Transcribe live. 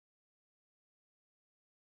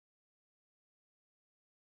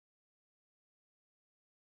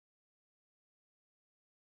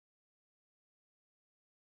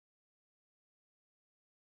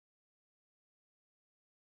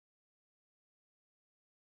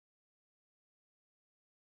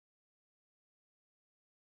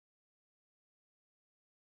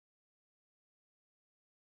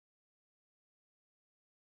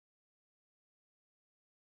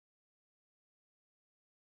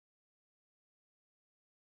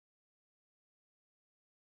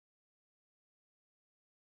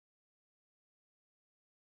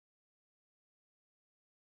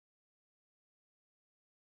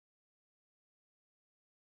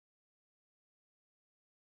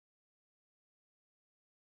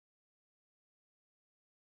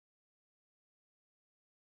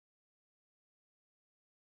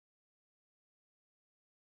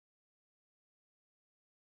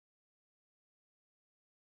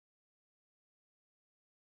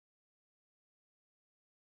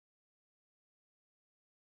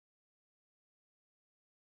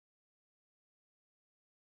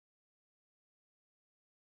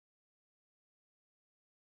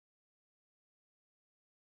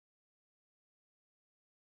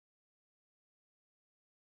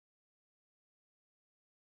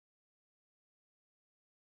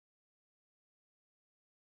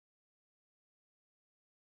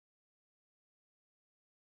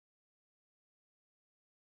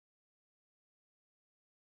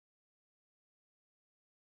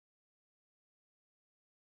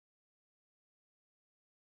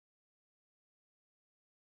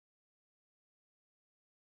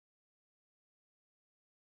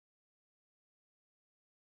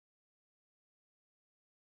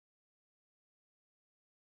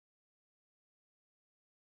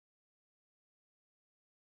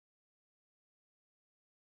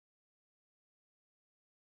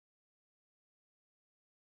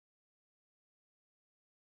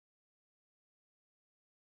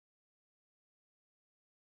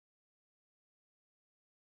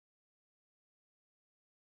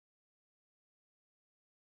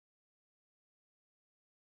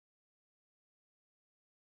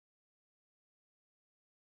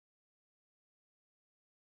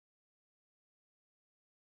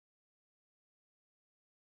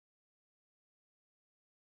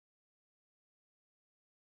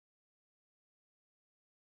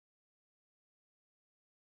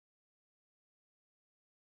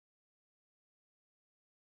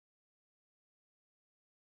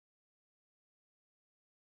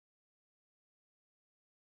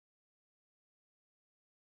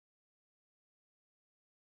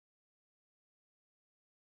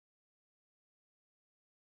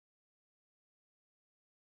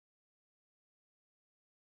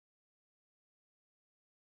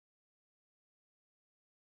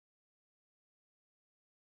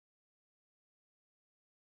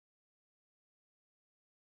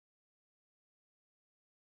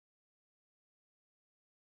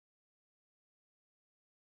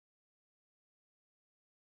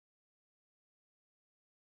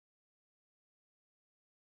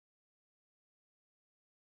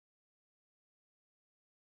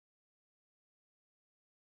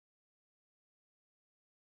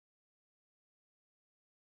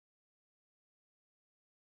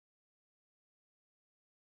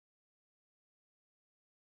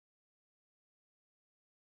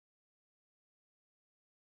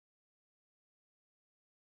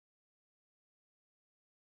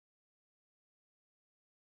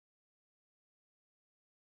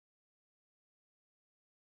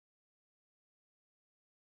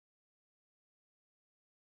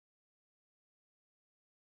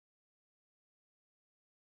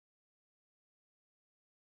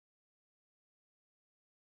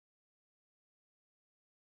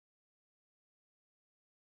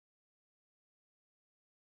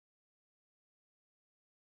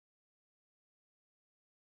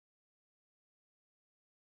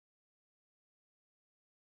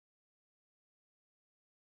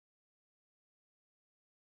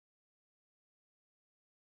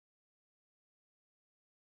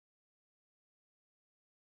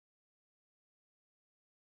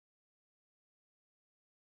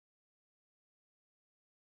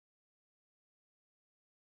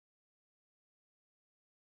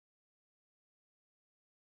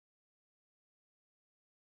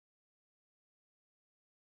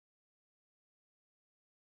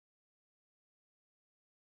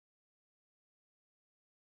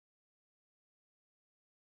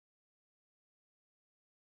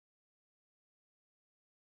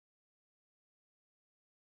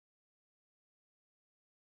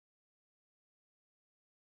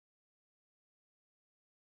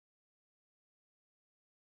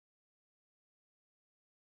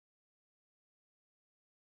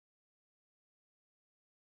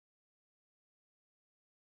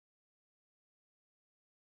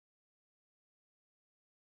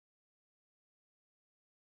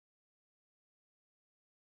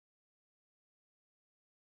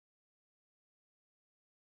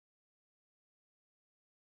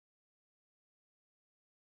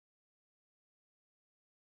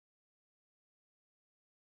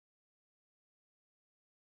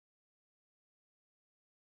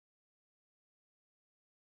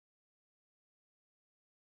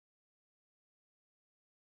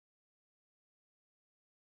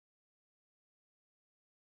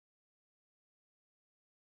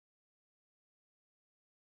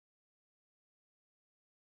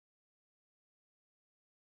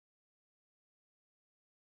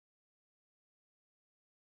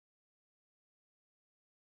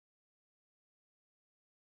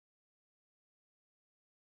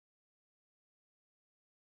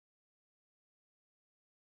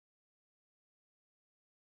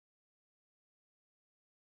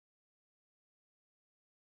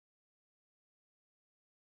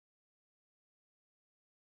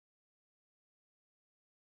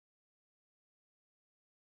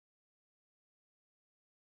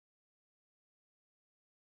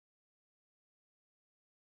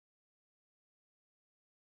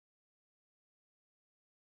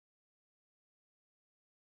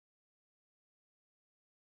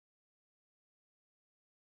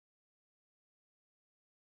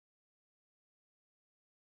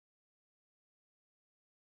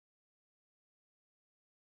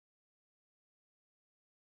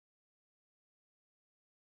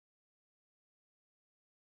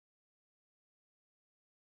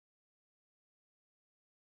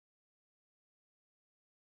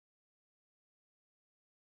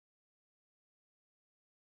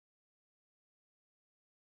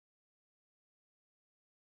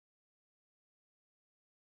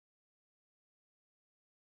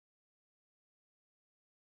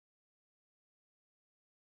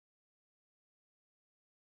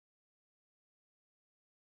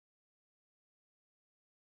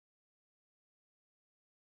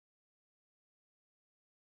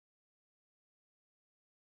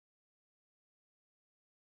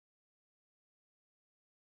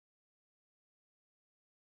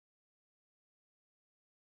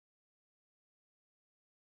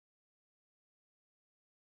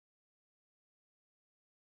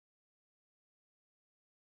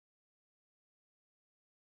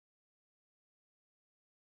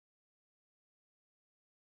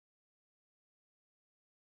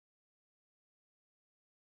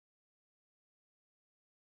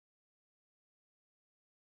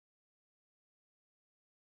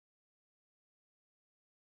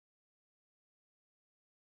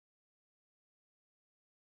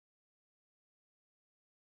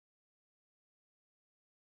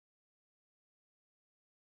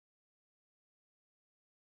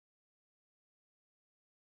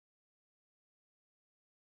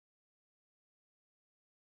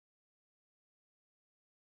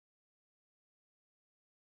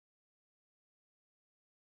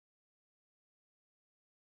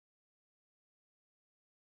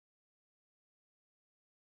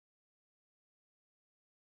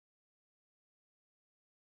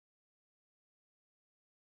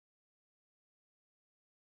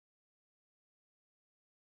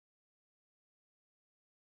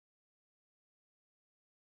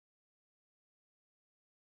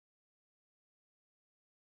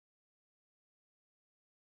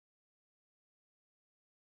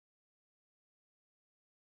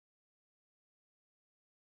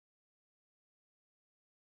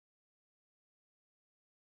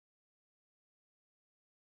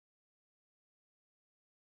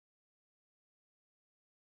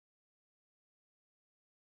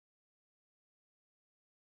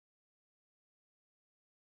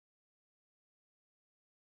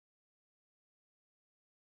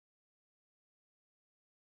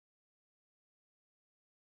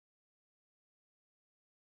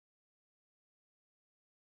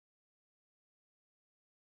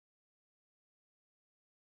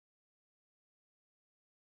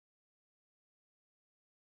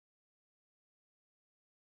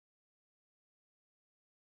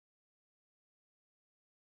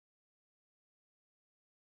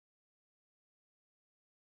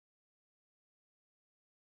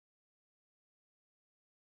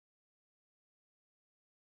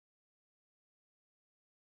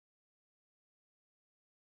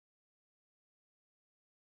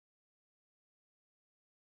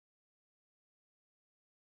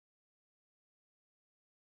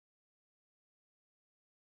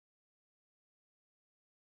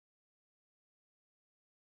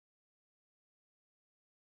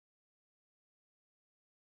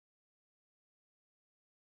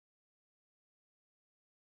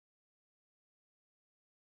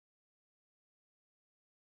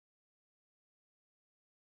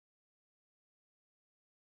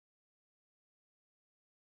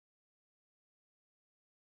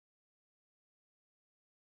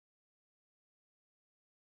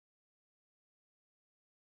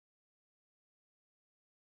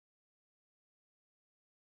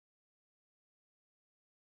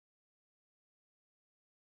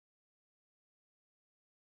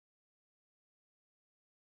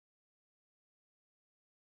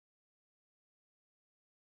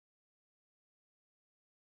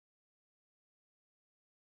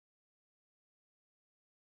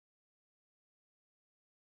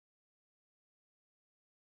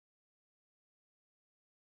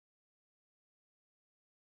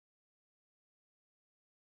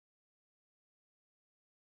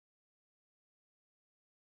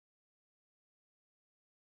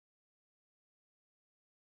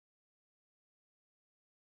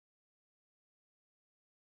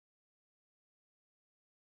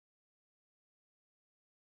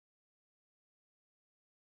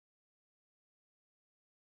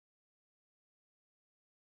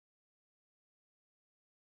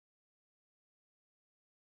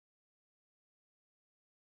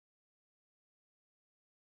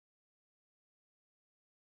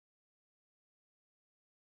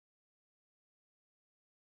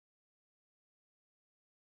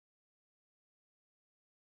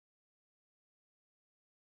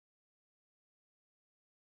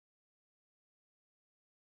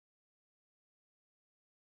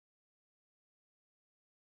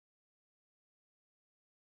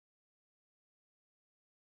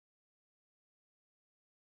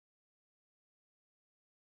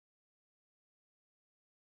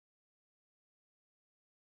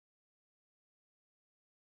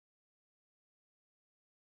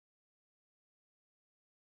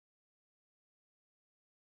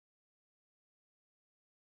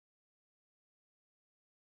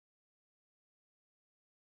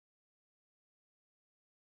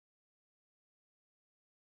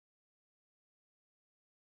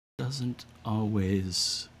doesn't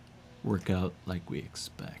always work out like we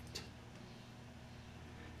expect.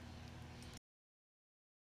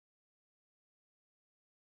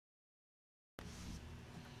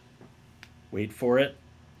 Wait for it.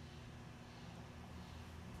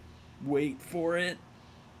 Wait for it.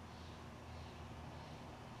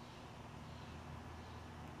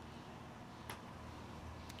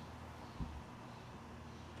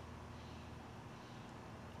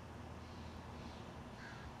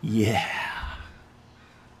 Yeah.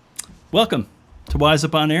 Welcome to Wwise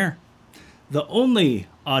Up On Air, the only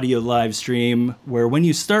audio live stream where when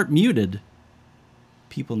you start muted,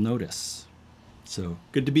 people notice. So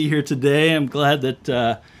good to be here today. I'm glad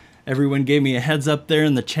that everyone gave me a heads up there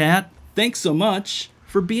in the chat. Thanks so much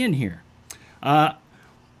for being here. We're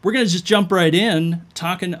going to just jump right in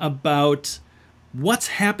talking about what's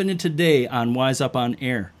happening today on Wwise Up On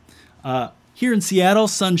Air. Here in Seattle,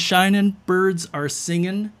 sun's shining, birds are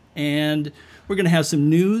singing, and we're going to have some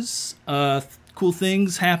news, cool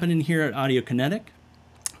things happening here at Audio Kinetic.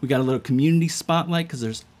 We got a little community spotlight because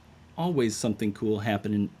there's always something cool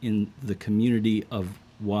happening in the community of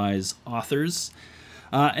Wwise authors.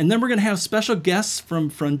 And then we're going to have special guests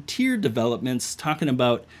from Frontier Developments talking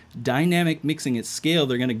about dynamic mixing at scale.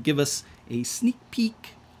 They're going to give us a sneak peek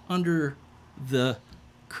under the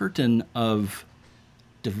curtain of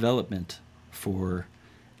development for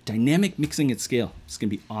dynamic mixing at scale. It's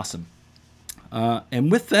going to be awesome.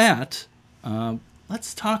 And with that,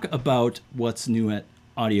 let's talk about what's new at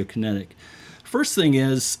Audio Kinetic. First thing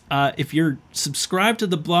is, if you're subscribed to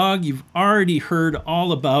the blog, you've already heard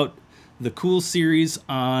all about the cool series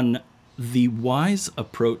on the Wwise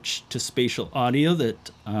approach to spatial audio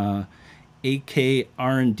that AK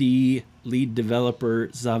R&D lead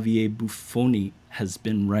developer Xavier Buffoni has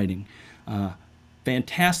been writing.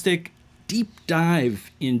 Fantastic deep dive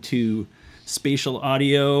into spatial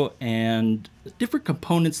audio and different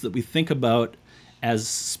components that we think about as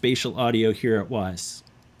spatial audio here at Wwise.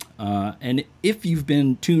 And if you've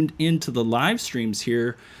been tuned into the live streams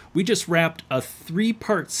here, we just wrapped a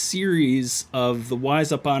 3-part series of the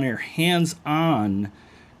Wwise Up On Air hands-on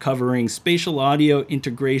covering spatial audio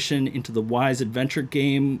integration into the Wwise adventure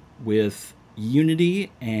game with Unity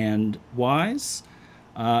and Wwise.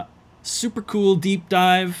 Super cool deep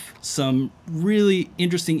dive, some really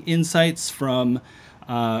interesting insights from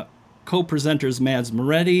co-presenters Mads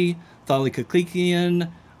Moretti, Thali Kaklikian.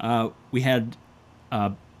 We had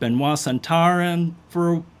Benoit Santarin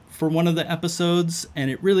for one of the episodes, and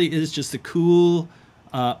it really is just a cool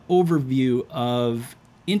overview of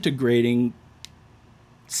integrating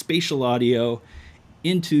spatial audio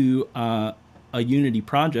into a Unity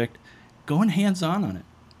project, going hands-on on it.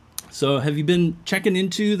 So have you been checking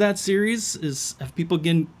into that series? Have people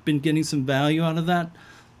been getting some value out of that?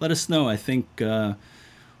 Let us know. I think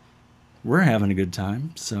we're having a good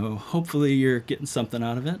time, so hopefully you're getting something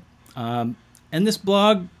out of it. And this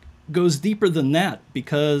blog goes deeper than that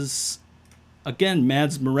because, again,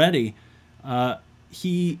 Mads Moretti,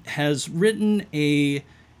 he has written a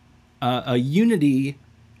Unity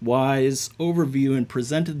Wwise overview and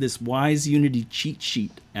presented this Wwise Unity cheat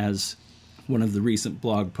sheet as one of the recent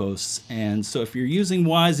blog posts. And so if you're using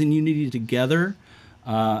Wwise and Unity together,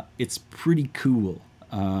 it's pretty cool.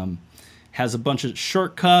 Has a bunch of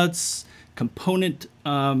shortcuts, component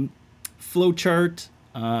flowchart,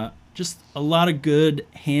 just a lot of good,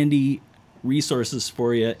 handy resources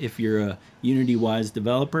for you if you're a Unity Wwise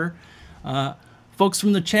developer. Folks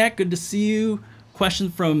from the chat, good to see you.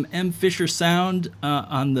 Question from M. Fisher Sound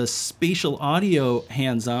on the spatial audio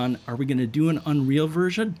hands-on. Are we going to do an Unreal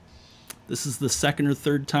version? This is the second or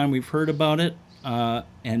third time we've heard about it,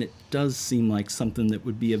 and it does seem like something that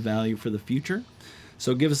would be of value for the future.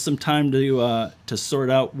 So give us some time to sort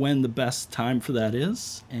out when the best time for that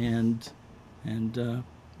is, and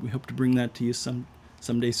we hope to bring that to you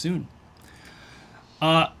someday soon.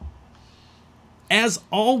 As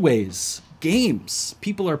always, games.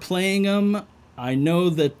 People are playing them. I know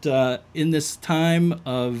that in this time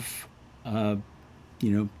of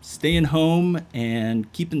staying home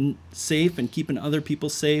and keeping safe and keeping other people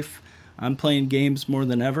safe, I'm playing games more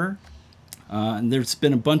than ever. And there's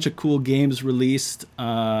been a bunch of cool games released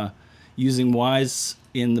using Wwise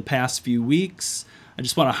in the past few weeks. I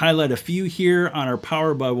just want to highlight a few here on our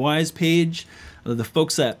Powered by Wwise page. The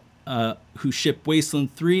folks at who ship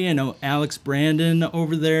Wasteland 3, I know Alex Brandon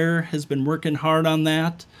over there has been working hard on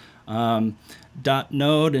that.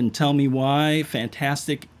 .Node and Tell Me Why,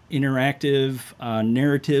 fantastic interactive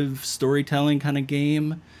narrative storytelling kind of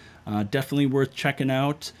game. Definitely worth checking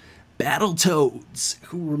out. Battletoads,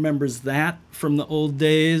 who remembers that from the old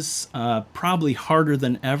days? Probably harder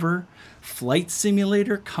than ever. flight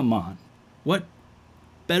simulator, come on. What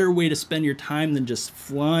better way to spend your time than just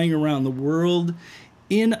flying around the world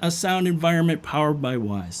in a sound environment powered by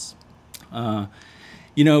Wwise?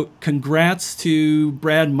 You know, congrats to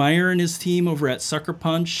Brad Meyer and his team over at Sucker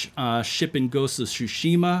Punch, shipping Ghost of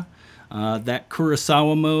Tsushima. That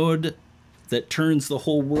Kurosawa mode that turns the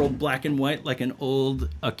whole world black and white like an old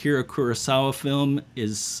Akira Kurosawa film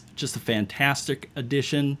is just a fantastic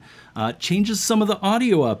addition. Changes some of the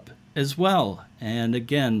audio up as well. And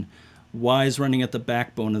again, Wwise running at the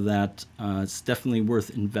backbone of that. It's definitely worth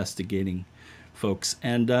investigating, folks.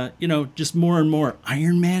 And, you know, just more and more.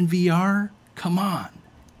 Iron Man VR? Come on.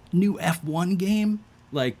 New F1 game?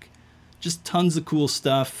 Like, just tons of cool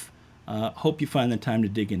stuff. Hope you find the time to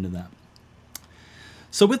dig into that.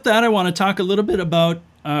 So with that, I want to talk a little bit about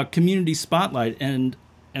Community Spotlight. And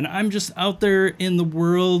I'm just out there in the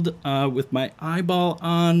world with my eyeball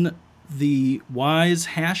on the Wwise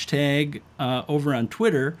hashtag over on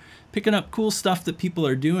Twitter, picking up cool stuff that people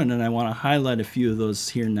are doing, and I want to highlight a few of those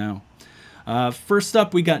here now. First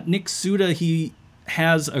up, we got Nick Suda. He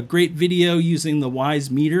has a great video using the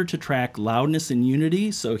Wwise meter to track loudness in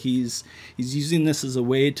Unity. So he's using this as a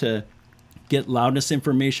way to get loudness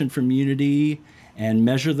information from Unity and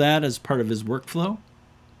measure that as part of his workflow.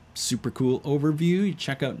 Super cool overview. You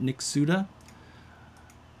check out Nick Suda.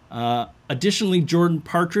 Additionally, Jordan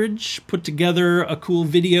Partridge put together a cool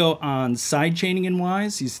video on sidechaining in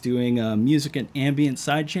Wwise. He's doing music and ambient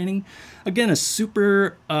sidechaining. Again, a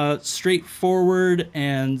super straightforward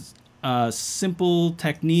and simple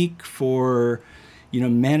technique for, you know,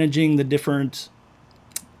 managing the different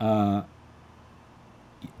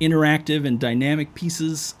interactive and dynamic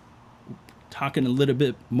pieces. Talking a little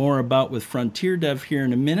bit more about with Frontier Dev here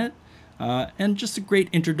in a minute. And just a great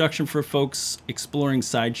introduction for folks exploring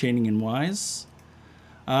sidechaining in Wwise.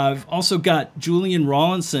 I've also got Julian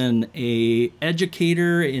Rawlinson, a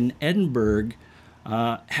educator in Edinburgh,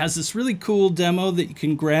 has this really cool demo that you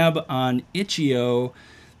can grab on Itch.io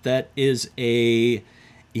that is a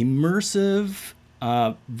immersive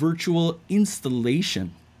virtual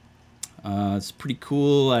installation. It's pretty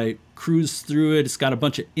cool. I cruised through it. It's got a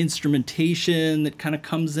bunch of instrumentation that kind of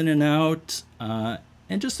comes in and out.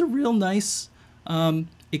 And just a real nice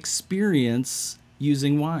experience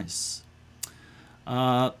using Wwise.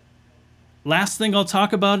 Last thing I'll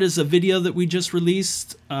talk about is a video that we just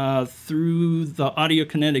released through the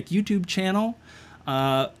Audiokinetic YouTube channel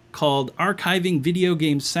called Archiving Video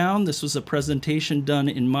Game Sound. This was a presentation done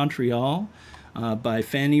in Montreal by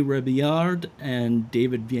Fanny Rebillard and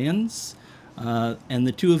David Viens. And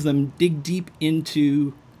the two of them dig deep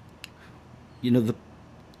into, you know,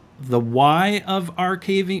 the why of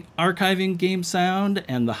archiving game sound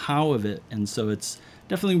and the how of it. And so it's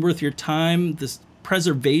definitely worth your time. This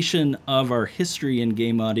preservation of our history in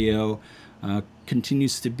game audio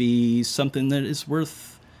continues to be something that is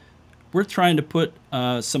worth trying to put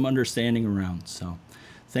some understanding around. So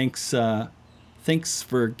thanks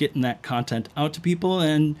for getting that content out to people,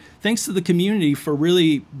 and thanks to the community for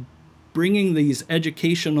really bringing these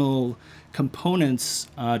educational components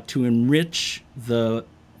to enrich the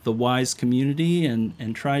Wwise community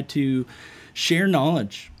and try to share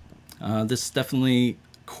knowledge. This is definitely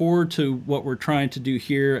core to what we're trying to do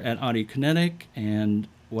here at Audiokinetic and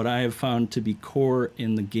what I have found to be core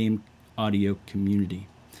in the game audio community.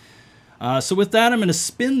 So with that, I'm going to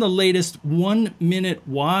spin the latest 1-minute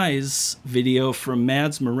Wwise video from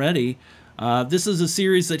Mads Moretti. This is a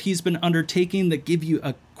series that he's been undertaking that give you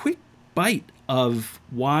a quick bite of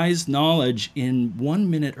Wwise knowledge in 1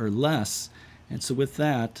 minute or less. And so with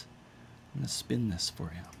that, I'm going to spin this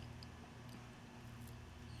for you.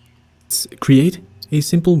 Let's create a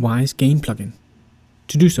simple Wwise game plugin.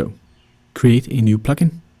 To do so, create a new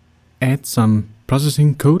plugin, add some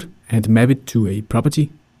processing code and map it to a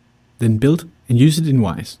property, then build and use it in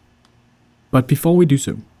Wwise. But before we do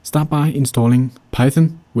so, start by installing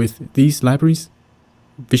Python with these libraries,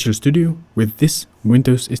 Visual Studio with this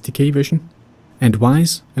Windows SDK version, and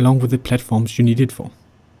Wwise along with the platforms you need it for.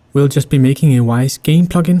 We'll just be making a Wwise game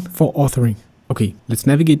plugin for authoring. Okay, let's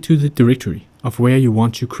navigate to the directory of where you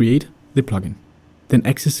want to create the plugin. Then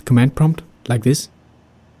access command prompt like this.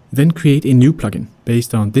 Then create a new plugin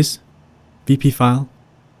based on this VP file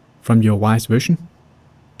from your Wwise version.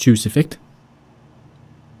 Choose effect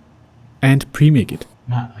and pre-make it,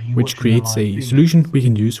 which creates a solution we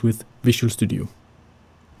can use with Visual Studio.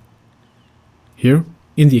 Here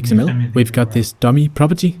in the XML, we've got this dummy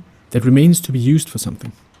property that remains to be used for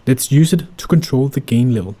something. Let's use it to control the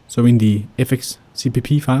gain level. So in the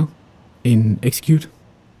fxcpp file, in execute,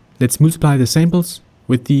 let's multiply the samples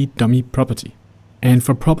with the dummy property. And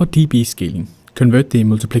for proper dB scaling, convert the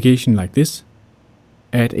multiplication like this,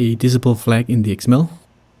 add a decimal flag in the XML,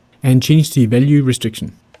 and change the value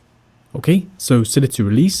restriction. Okay, so set it to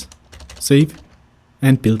release, save,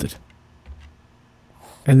 and build it.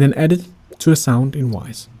 And then add it to a sound in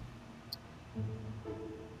Wwise.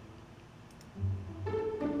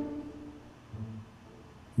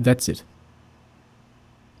 That's it.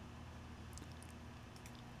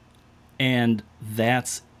 And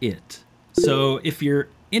that's it. So if you're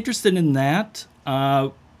interested in that,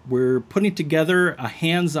 we're putting together a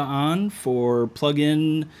hands-on for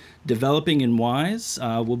plugin developing in Wwise.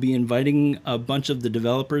 We'll be inviting a bunch of the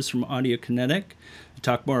developers from Audiokinetic to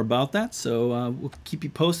talk more about that. So we'll keep you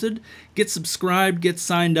posted. Get subscribed, get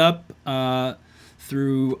signed up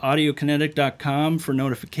through audiokinetic.com for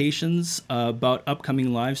notifications about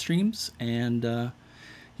upcoming live streams. And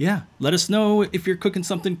yeah, let us know if you're cooking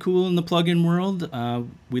something cool in the plugin world.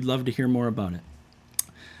 We'd love to hear more about it.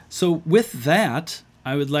 So with that,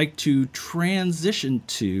 I would like to transition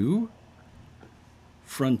to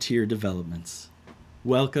Frontier Developments.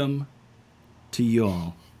 Welcome to you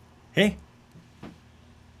all. Hey.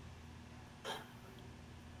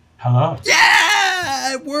 Hello.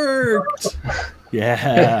 Yeah, it worked.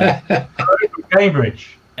 Yeah.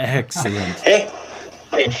 Cambridge. Excellent. Hey.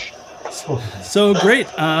 So great.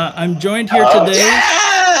 I'm joined here today.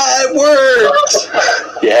 Yeah, it worked.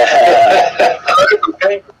 Yeah.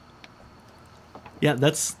 Yeah,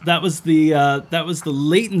 that was the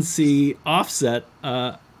latency offset,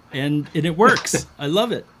 and it works. I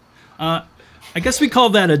love it. I guess we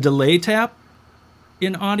call that a delay tap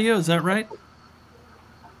in audio. Is that right?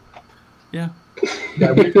 Yeah.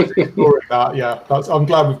 Yeah, we're exploring that. Yeah, I'm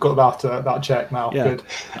glad we've got that check now. Yeah. Good.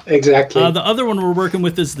 Exactly. The other one we're working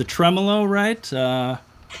with is the tremolo, right?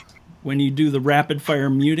 When you do the rapid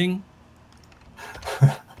fire muting.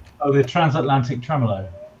 Oh, the transatlantic tremolo.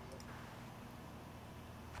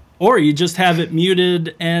 Or you just have it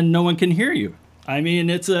muted and no one can hear you. I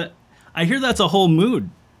mean, I hear that's a whole mood.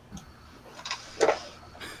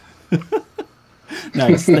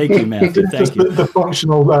 Nice, thank you, Matthew. Thank you. The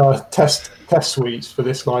functional test suites for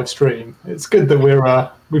this live stream. It's good that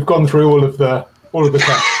we've gone through all of the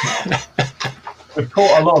tests. We've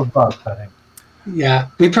caught a lot of bugs, I think. Yeah,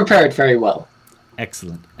 we prepared very well.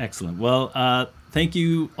 Excellent, excellent. Well, thank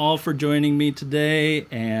you all for joining me today,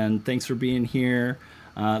 and thanks for being here.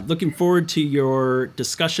 Looking forward to your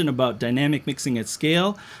discussion about dynamic mixing at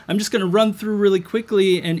scale. I'm just going to run through really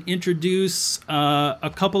quickly and introduce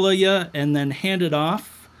a couple of you and then hand it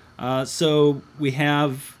off. So we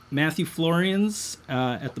have Matthew Florianz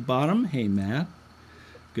at the bottom. Hey, Matt.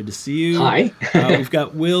 Good to see you. Hi. We've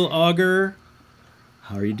got Will Augar.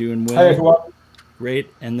 How are you doing, Will? Hey, everyone. Great.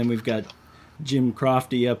 And then we've got Jim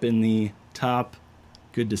Crofty up in the top.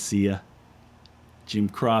 Good to see you, Jim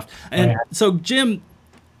Croft. And so, Jim,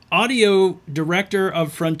 audio director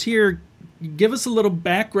of Frontier, give us a little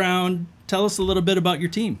background. Tell us a little bit about your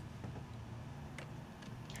team.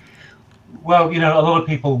 Well, you know, a lot of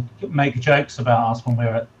people make jokes about us when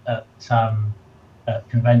we're at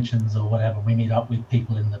conventions or whatever. We meet up with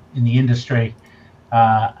people in the industry.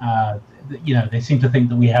 You know, they seem to think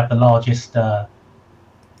that we have the largest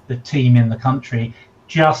the team in the country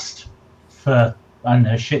just for, I don't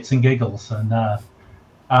know, shits and giggles. And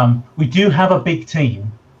we do have a big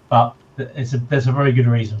team, but there's a very good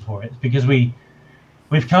reason for it. It's because we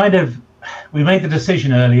made the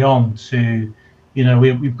decision early on to, you know,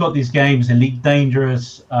 we've got these games, Elite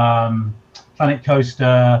Dangerous, Planet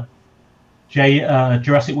Coaster,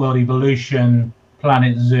 Jurassic World Evolution,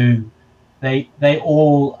 Planet Zoo. They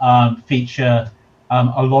all feature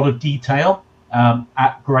a lot of detail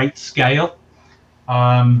at great scale,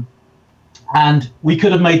 and we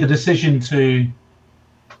could have made the decision to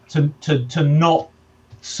not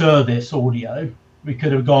service audio. We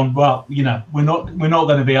could have gone, well, you know, we're not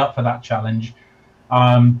going to be up for that challenge.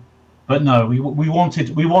 But no, we wanted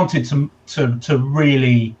to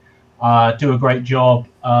really do a great job,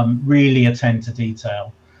 really attend to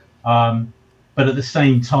detail. But at the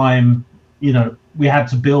same time, you know, we had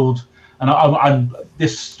to build, and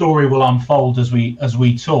this story will unfold as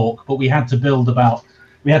we talk. But we had to build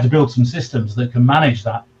some systems that can manage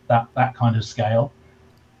that kind of scale.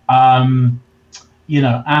 You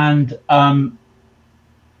know, and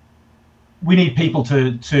we need people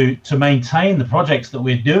to maintain the projects that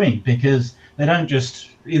we're doing, because they don't just,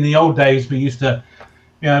 in the old days we used to,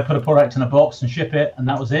 you know, put a product in a box and ship it and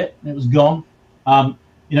that was it, and it was gone.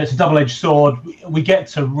 You know, it's a double-edged sword. We get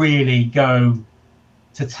to really go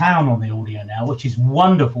to town on the audio now, which is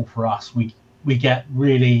wonderful for us. We get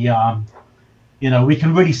really we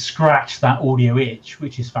can really scratch that audio itch,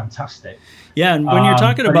 which is fantastic. Yeah, and when you're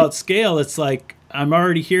talking about scale, it's like I'm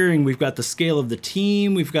already hearing we've got the scale of the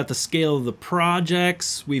team, we've got the scale of the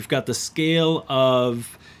projects, we've got the scale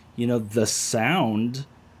of, the sound.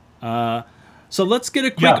 So let's get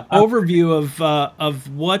a quick overview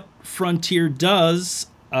of what Frontier does.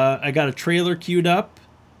 I got a trailer queued up.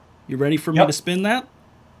 You ready for me to spin that?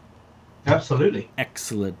 Absolutely.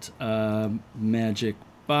 Excellent. Magic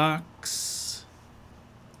box.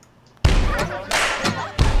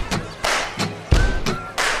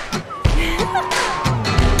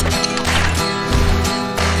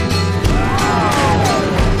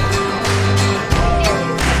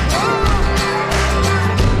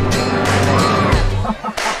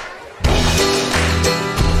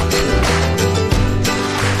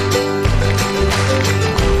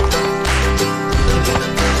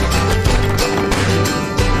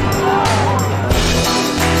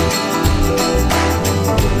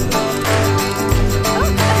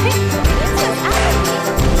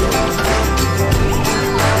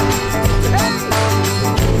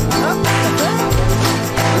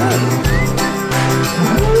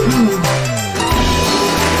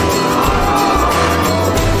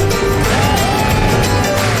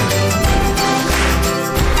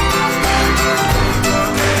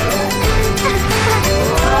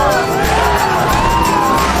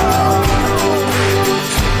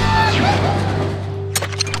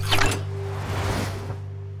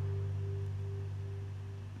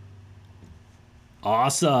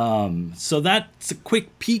 Awesome. So that's a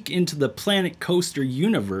quick peek into the Planet Coaster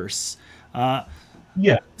universe.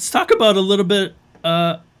 Let's talk about a little bit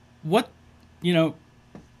what's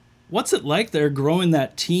it like there growing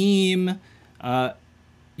that team, the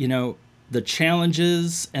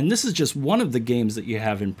challenges, and this is just one of the games that you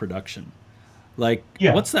have in production.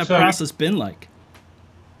 What's that process been like?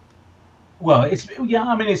 Well, it's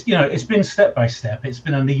been step by step. It's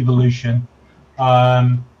been an evolution.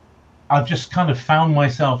 I've just kind of found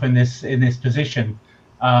myself in this position.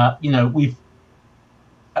 We've,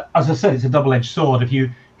 as I said, it's a double-edged sword. If you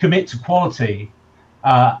commit to quality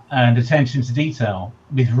and attention to detail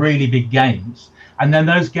with really big games, and then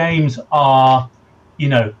those games are,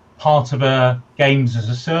 part of a games as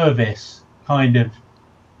a service kind of,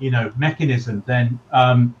 mechanism, then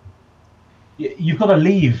you've got to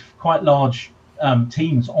leave quite large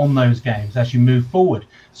teams on those games as you move forward.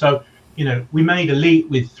 So, we made Elite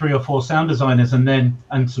with 3 or 4 sound designers and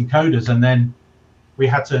some coders, and then we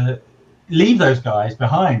had to leave those guys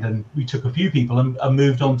behind, and we took a few people and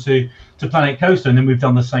moved on to Planet Coaster, and then we've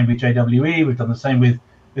done the same with JWE, we've done the same with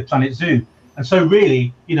Planet Zoo. And so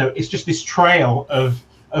really, it's just this trail of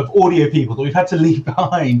audio people that we've had to leave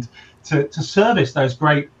behind to service those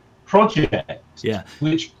great projects,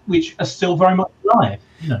 which are still very much alive.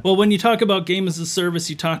 Well, when you talk about game as a service,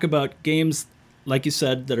 you talk about games, like you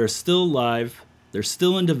said, that are still live, they're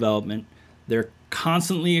still in development, they're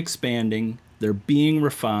constantly expanding, they're being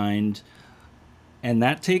refined, and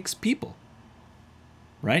that takes people,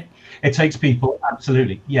 right? It takes people,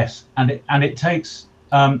 absolutely, yes. And it takes,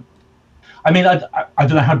 I don't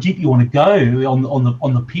know how deep you want to go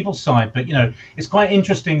on the people side, but it's quite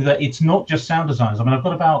interesting that it's not just sound designers. I mean, I've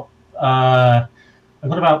got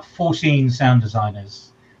about 14 sound designers.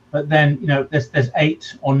 But then, there's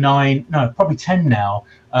 8 or 9, no, probably 10 now,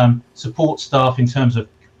 support staff in terms of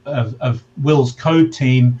Will's code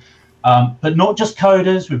team. But not just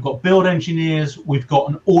coders, we've got build engineers, we've got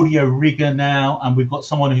an audio rigger now, and we've got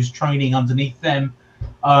someone who's training underneath them,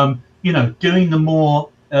 doing the more,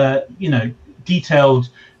 detailed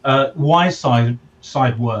Wwise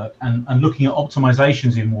side work and looking at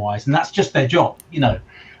optimizations in Wwise. And that's just their job,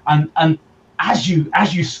 and as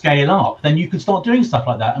you scale up, then you can start doing stuff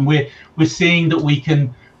like that. And we're seeing that we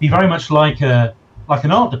can be very much like an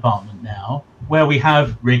art department now, where we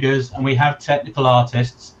have riggers and we have technical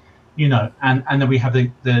artists, and then we have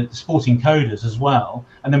the sporting coders as well,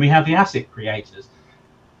 and then we have the asset creators.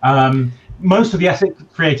 Most of the asset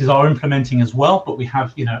creators are implementing as well, but we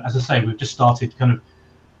have, as I say, we've just started kind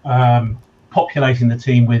of populating the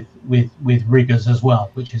team with riggers as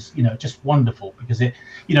well, which is just wonderful, because it's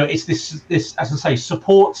this as I say,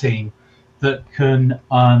 support team that can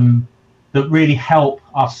that really help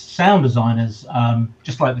us sound designers,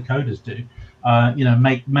 just like the coders do,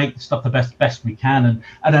 make stuff the best we can,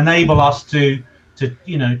 and enable us to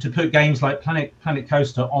put games like Planet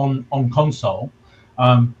Coaster on console,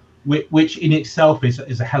 which in itself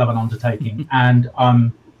is a hell of an undertaking, and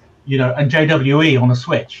JWE on a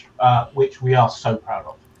Switch, which we are so proud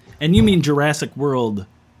of. And you mean Jurassic World?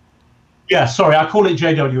 Yeah, sorry, I call it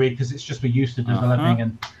JWE because it's just we're used to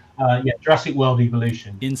developing yeah, Jurassic World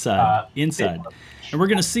Evolution. Inside. And we're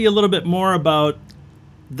going to see a little bit more about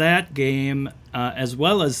that game, as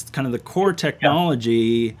well as kind of the core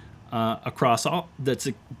technology across all that's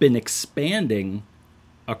been expanding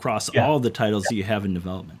across all the titles that you have in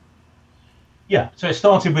development. Yeah, so it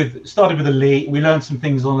started with Elite. We learned some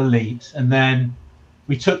things on Elite, and then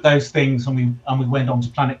we took those things and we went on to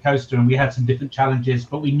Planet Coaster, and we had some different challenges.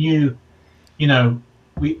 But we knew, you know,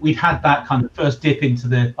 we'd had that kind of first dip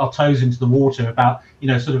into our toes into the water about, you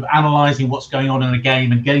know, sort of analyzing what's going on in a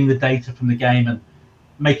game and getting the data from the game and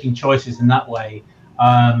making choices in that way.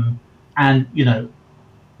 And you know,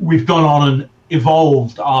 we've gone on and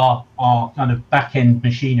evolved our kind of back end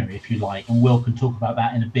machinery, if you like, and Will can talk about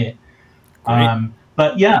that in a bit.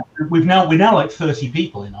 But yeah, we're now like 30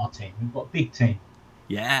 people in our team. We've got a big team.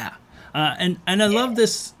 Yeah. And I love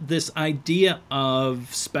this idea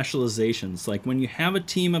of specializations. Like when you have a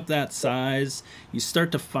team of that size, you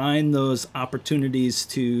start to find those opportunities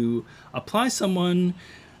to apply someone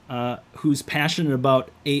who's passionate about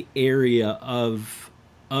an area of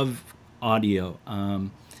audio.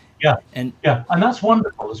 And that's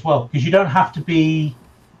wonderful as well, because you don't have to be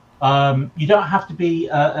a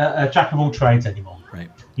jack of all trades anymore. Right.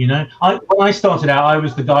 You know, when I started out, I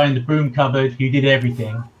was the guy in the broom cupboard who did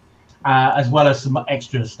everything, as well as some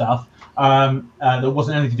extra stuff that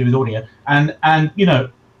wasn't anything to do with audio. And you know,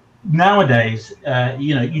 nowadays,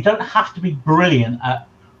 you know, you don't have to be brilliant at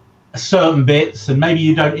certain bits, and maybe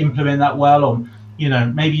you don't implement that well, or you know,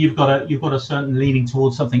 maybe you've got a certain leaning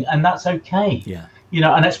towards something, and that's okay. Yeah. You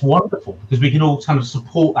know, and that's wonderful because we can all kind of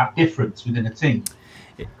support that difference within a team.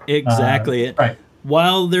 Exactly. Right.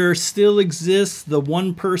 While there still exists the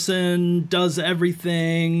one person does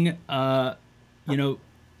everything, you know,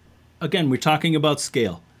 again, we're talking about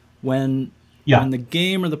scale. When the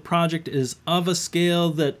game or the project is of a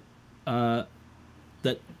scale that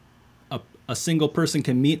that a single person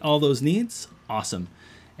can meet all those needs, awesome.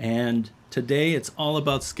 And today it's all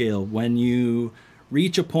about scale. When you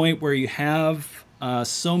reach a point where you have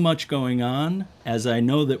so much going on, as I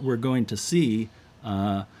know that we're going to see,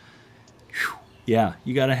 yeah,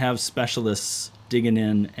 you got to have specialists digging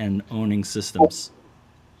in and owning systems.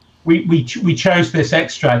 We chose this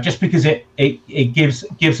extract just because it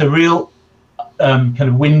gives a real kind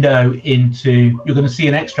of window into. You're going to see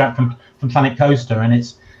an extract from Planet Coaster, and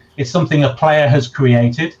it's something a player has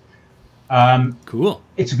created. Cool.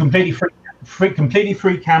 It's a completely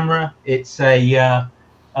free camera. It's a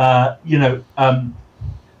you know,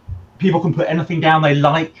 people can put anything down they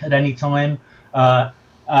like at any time.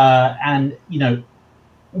 And you know,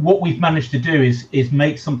 what we've managed to do is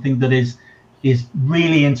make something that is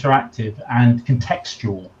really interactive and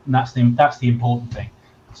contextual, and that's the important thing.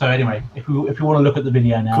 So anyway, if we want to look at the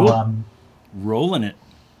video now, cool. Rolling it.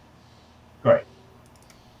 Great.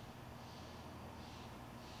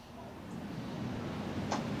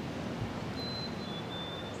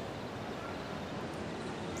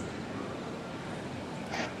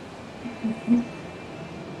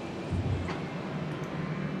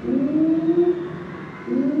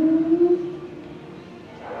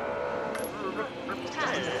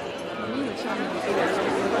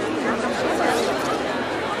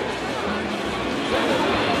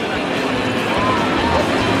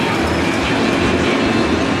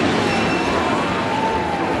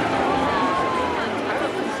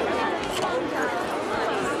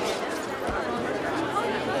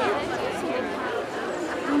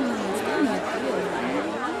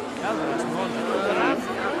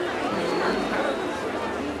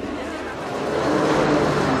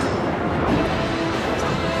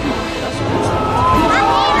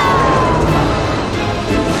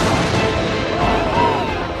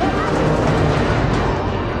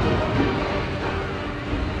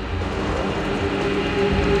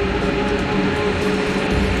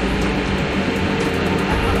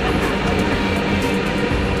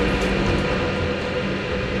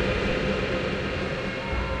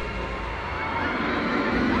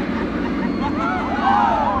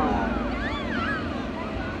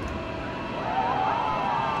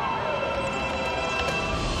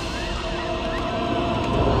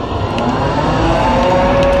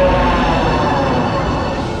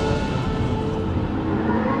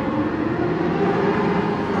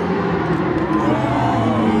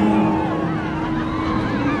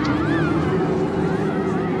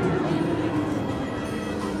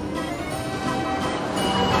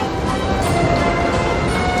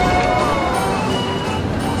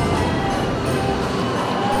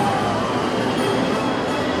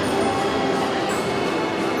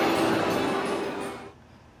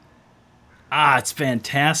 It's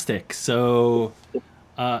fantastic. So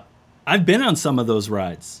I've been on some of those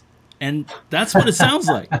rides. And that's what it sounds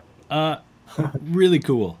like. Really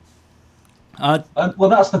cool. Well,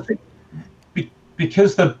 that's the thing.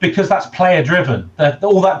 Because that's player driven. That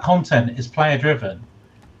all that content is player driven.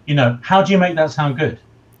 You know, how do you make that sound good?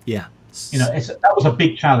 Yeah. You know, that was a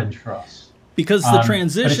big challenge for us. Because the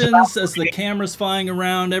transitions, as the camera's flying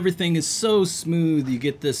around, everything is so smooth. You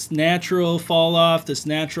get this natural fall off, this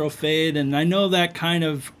natural fade, and I know that kind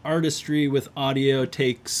of artistry with audio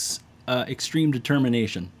takes extreme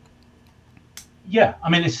determination. Yeah, I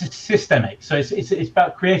mean, it's systemic. So it's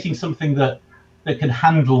about creating something that can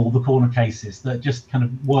handle the corner cases, that just kind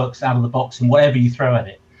of works out of the box in whatever you throw at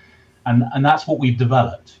it. And that's what we've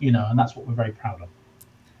developed, you know, and that's what we're very proud of.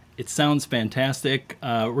 It sounds fantastic.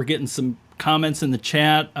 We're getting some comments in the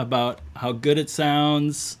chat about how good it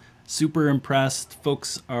sounds. Super impressed.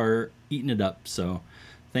 Folks are eating it up. So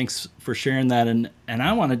thanks for sharing that. And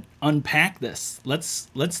I want to unpack this. Let's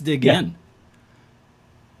dig in.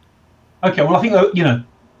 Okay. Well, I think you know,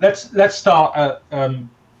 let's start at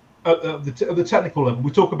the technical level.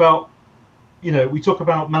 We talk about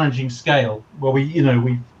managing scale. Well,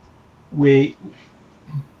 we're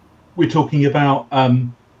talking about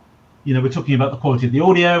we're talking about the quality of the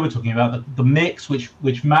audio. We're talking about the mix,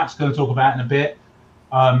 which Matt's going to talk about in a bit.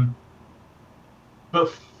 But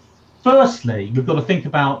firstly, we've got to think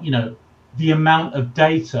about the amount of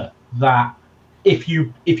data that if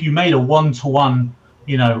you made a one-to-one,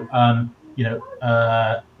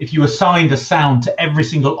 if you assigned a sound to every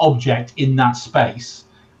single object in that space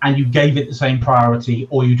and you gave it the same priority,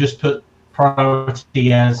 or you just put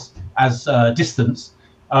priority as distance,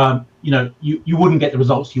 you wouldn't get the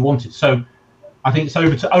results you wanted. So I think it's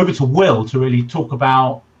over to Will to really talk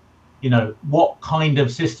about, what kind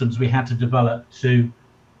of systems we had to develop to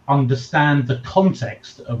understand the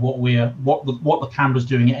context of what the camera's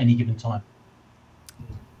doing at any given time.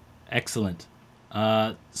 Excellent.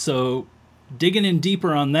 So digging in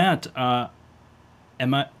deeper on that,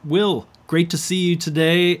 Will, great to see you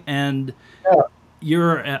today, and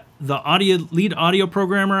you're the lead audio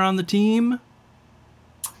programmer on the team.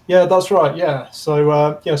 Yeah, that's right. Yeah, so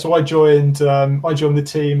I joined the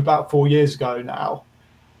team about 4 years ago now,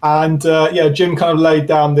 and Jim kind of laid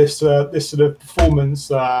down this sort of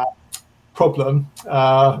performance problem.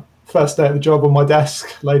 First day at the job on my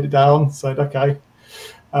desk, laid it down, said okay.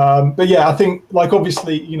 But yeah, I think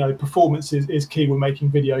obviously performance is key when making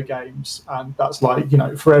video games, and that's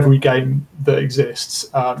for every game that exists.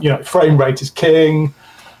 Frame rate is king.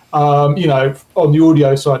 On the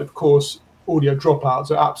audio side, of course, audio dropouts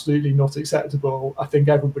are absolutely not acceptable. I think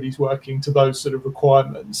everybody's working to those sort of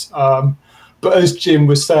requirements. But as Jim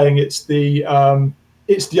was saying, it's the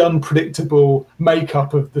unpredictable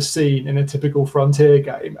makeup of the scene in a typical Frontier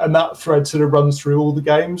game, and that thread sort of runs through all the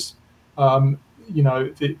games. The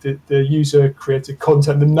user created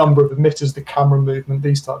content, the number of emitters, the camera movement,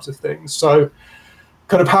 these types of things. So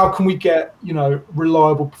kind of how can we get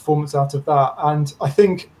reliable performance out of that? And I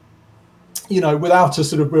think without a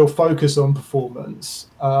sort of real focus on performance,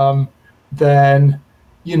 then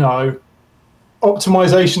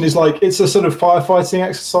optimization is it's a sort of firefighting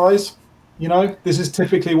exercise. This is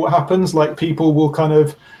typically what happens. People will kind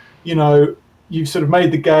of you've sort of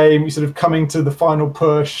made the game, you're sort of coming to the final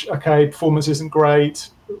push. Okay, performance isn't great.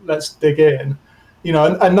 Let's dig in,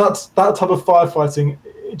 and that type of firefighting,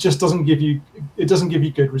 it just doesn't give you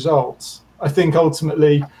good results. I think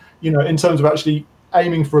ultimately, in terms of actually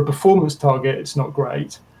aiming for a performance target, it's not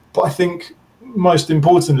great. But I think most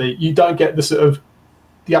importantly, you don't get the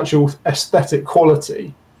actual aesthetic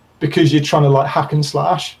quality because you're trying to hack and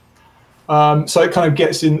slash. So it kind of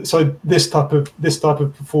gets in. So this type of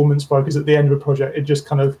performance focus at the end of a project, it just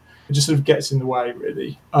sort of gets in the way,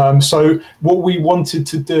 really. So what we wanted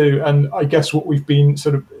to do, and I guess what we've been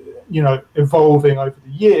sort of evolving over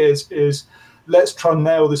the years, is let's try and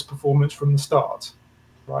nail this performance from the start.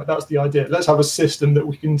 Right, that's the idea. Let's have a system that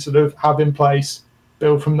we can sort of have in place,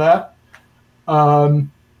 build from there. And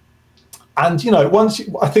once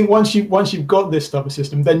you've got this type of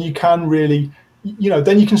system, then you can really.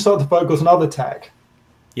 Then you can start to focus on other tech.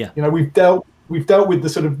 Yeah. We've dealt with the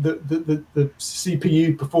sort of the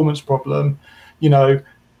CPU performance problem.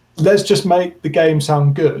 Let's just make the game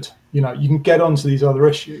sound good. You can get onto these other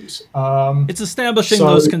issues. It's establishing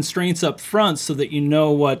those constraints up front so that you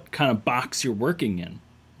know what kind of box you're working in,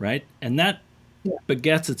 right? And that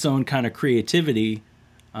begets its own kind of creativity.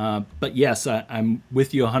 But yes, I'm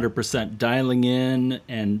with you 100%. Dialing in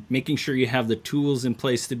and making sure you have the tools in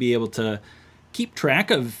place to be able to keep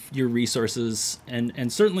track of your resources,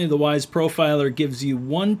 and certainly the Wwise Profiler gives you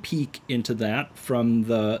one peek into that from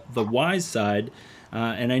the Wwise side.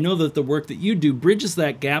 And I know that the work that you do bridges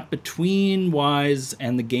that gap between Wwise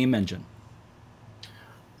and the game engine.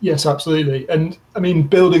 Yes, absolutely. And I mean,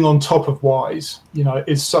 building on top of Wwise,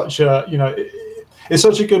 is such a, it's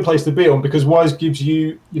such a good place to be on, because Wwise gives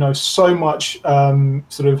you, so much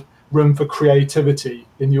sort of room for creativity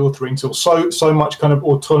in the authoring tool. So much kind of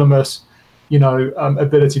autonomous,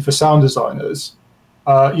 ability for sound designers,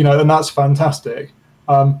 and that's fantastic.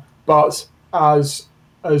 But as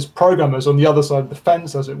programmers on the other side of the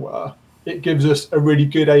fence, as it were, it gives us a really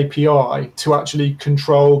good API to actually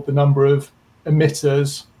control the number of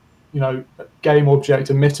emitters, game object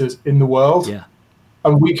emitters in the world. Yeah.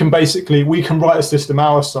 And we can write a system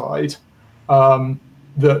our side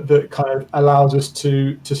that kind of allows us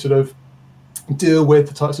to sort of deal with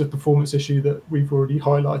the types of performance issue that we've already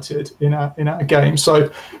highlighted in our game.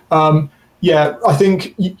 So I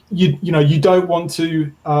think you don't want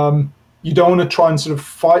to try and sort of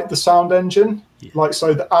fight the sound engine. Yeah.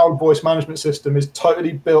 Our voice management system is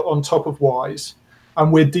totally built on top of Wwise,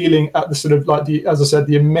 and we're dealing at the sort of as I said,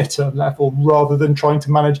 the emitter level, rather than trying to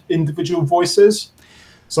manage individual voices.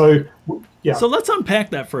 So yeah. So let's unpack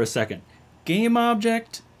that for a second. Game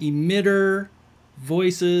object, emitter,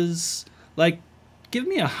 voices. Give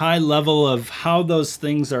me a high level of how those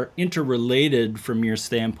things are interrelated from your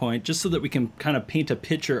standpoint, just so that we can kind of paint a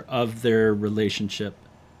picture of their relationship.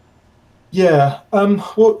 Yeah.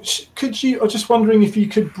 Well, could you? I was just wondering if you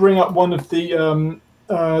could bring up one of the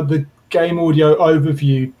game audio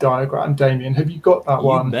overview diagram, Damien. Have you got that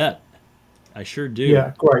one? You bet. I sure do.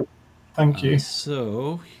 Yeah, great. Thank you.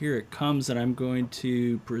 So here it comes, and I'm going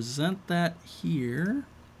to present that here.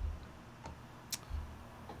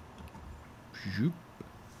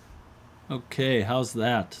 Okay, how's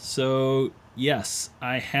that? So yes,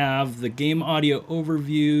 I have the game audio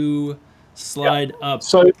overview slide up.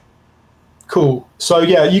 So cool. So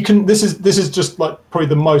yeah, you can. This is just probably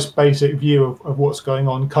the most basic view of what's going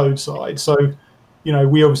on code side. So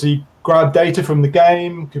we obviously grab data from the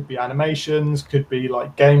game. Could be animations, could be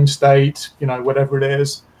game state. Whatever it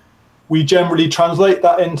is. We generally translate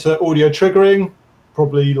that into audio triggering,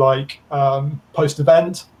 probably post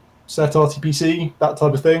event, set RTPC, that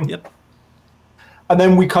type of thing. Yep. And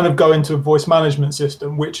then we kind of go into a voice management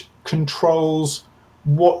system, which controls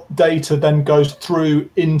what data then goes through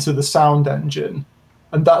into the sound engine.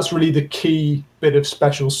 And that's really the key bit of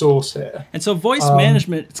special sauce here. And so voice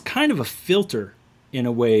management, it's kind of a filter in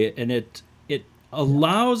a way, and it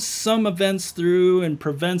allows some events through and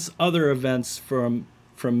prevents other events from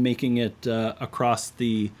making it across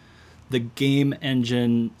the game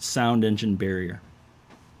engine, sound engine barrier.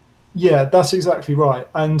 Yeah, that's exactly right.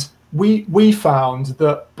 And we found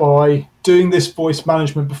that by doing this voice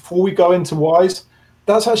management before we go into Wwise,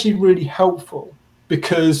 that's actually really helpful,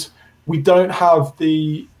 because we don't have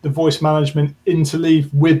the voice management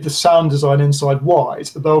interleave with the sound design inside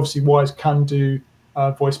Wwise, although obviously Wwise can do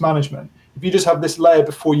voice management. If you just have this layer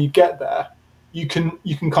before you get there, you can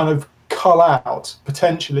kind of cull out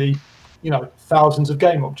potentially thousands of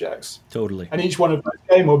game objects. Totally. And each one of those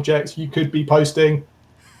game objects you could be posting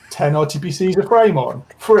 10 RTPCs a frame on,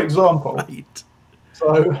 for example. Right.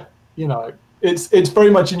 So it's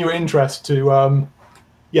very much in your interest to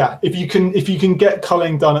if you can get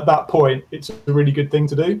culling done at that point, it's a really good thing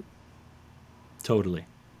to do. Totally.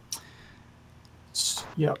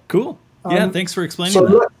 Yeah. Cool. Yeah, thanks for explaining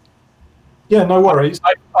that. Yeah, no worries.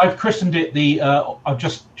 I've christened it the. I've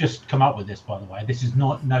just come up with this, by the way. This is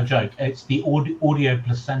no joke. It's the audio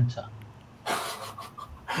placenta.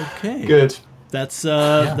 Okay. Good. That's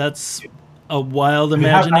a wild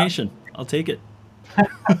imagination. I'll take it.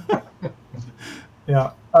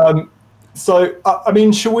 Yeah. So I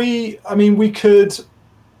mean, shall we? I mean, we could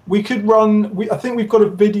run. I think we've got a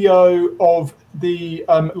video of the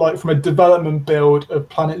from a development build of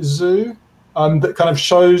Planet Zoo that kind of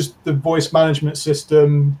shows the voice management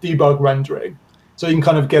system debug rendering, so you can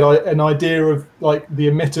kind of get an idea of the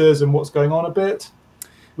emitters and what's going on a bit.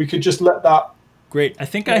 We could just let that. Great. I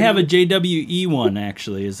think I have a JWE one,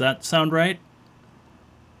 actually. Does that sound right?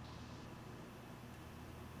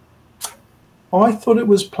 I thought it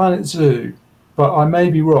was Planet Zoo, but I may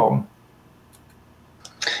be wrong.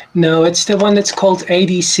 No, it's the one that's called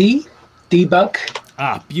ADC, debug.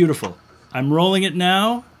 Ah, beautiful. I'm rolling it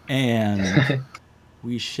now, and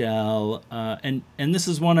we shall... and this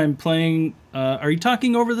is one I'm playing... are you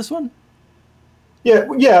talking over this one?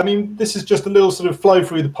 Yeah. I mean, this is just a little sort of flow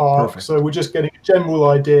through the park. Perfect. So we're just getting a general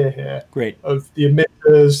idea here. Great. Of the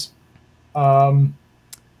emitters, and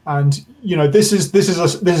this is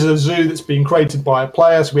a zoo that's being created by a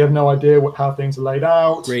player, so we have no idea how things are laid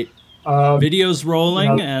out. Great. Video's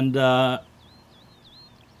rolling, and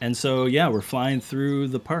And so, yeah, we're flying through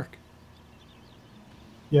the park.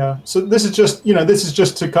 Yeah, so this is just, this is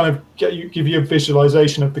just to kind of give you a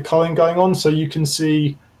visualization of the culling going on. So you can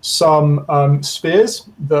see some spheres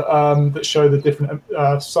that show the different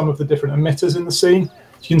some of the different emitters in the scene.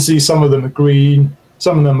 You can see some of them are green,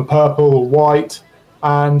 some of them are purple or white,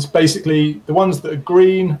 and basically the ones that are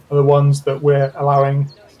green are the ones that we're allowing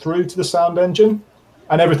through to the sound engine,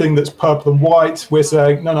 and everything that's purple and white, we're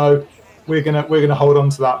saying no, we're gonna hold on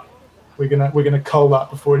to that. We're gonna cull that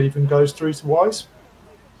before it even goes through to Wwise.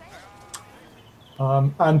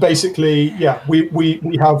 And basically, yeah, we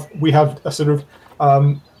have a sort of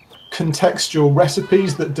contextual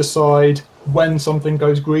recipes that decide when something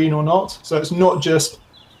goes green or not. So it's not just,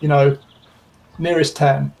 nearest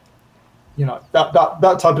 10,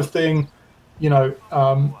 that type of thing,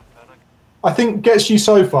 I think gets you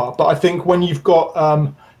so far. But I think when you've got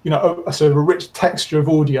a sort of a rich texture of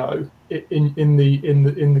audio in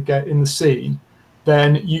the scene,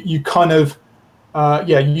 then you kind of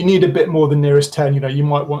you need a bit more than nearest 10. You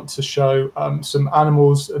might want to show some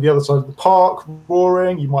animals at the other side of the park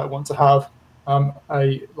roaring. You might want to have a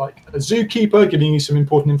zookeeper giving you some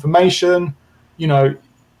important information.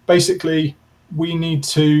 Basically,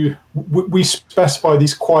 we specify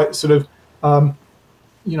these quite sort of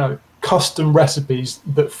custom recipes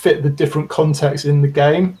that fit the different contexts in the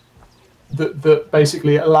game that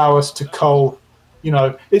basically allow us to cull.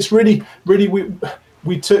 It's really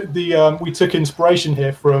we took inspiration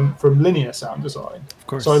here from linear sound design. Of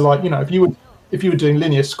course. So if you were doing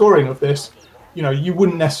linear scoring of this, you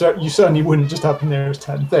certainly wouldn't just have the nearest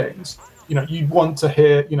 10 things. You'd want to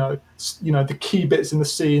hear the key bits in the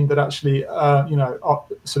scene that actually are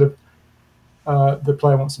sort of the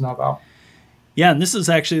player wants to know about. Yeah, and this is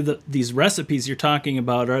actually these recipes you're talking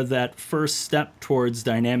about are that first step towards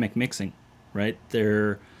dynamic mixing, right?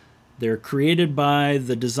 They're created by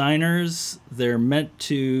the designers. They're meant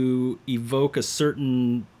to evoke a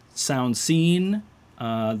certain sound scene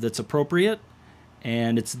that's appropriate,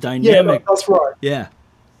 and it's dynamic. Yeah, that's right. Yeah.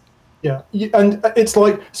 Yeah, and it's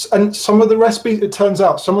and some of the recipes, it turns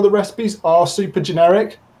out, some of the recipes are super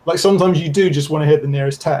generic. Like sometimes you do just want to hear the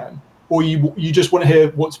nearest 10, or you just want to hear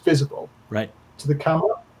what's visible to the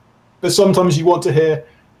camera. But sometimes you want to hear.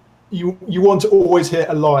 You want to always hear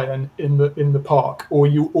a lion in the park, or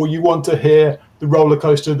you want to hear the roller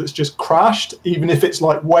coaster that's just crashed, even if it's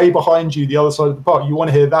like way behind you, the other side of the park. You want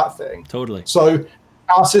to hear that thing. Totally. So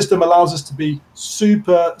our system allows us to be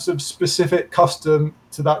super sort of specific, custom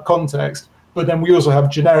to that context, but then we also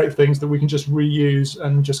have generic things that we can just reuse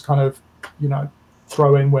and just kind of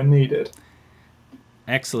throw in when needed.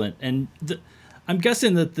 Excellent. And I'm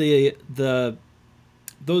guessing that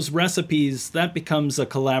those recipes, that becomes a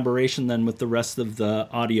collaboration then with the rest of the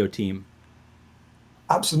audio team.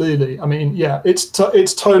 Absolutely. I mean, yeah, it's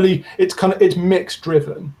mix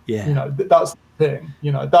driven. Yeah. That's the thing.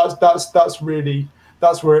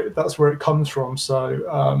 That's where it comes from.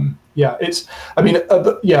 So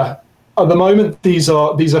at the moment these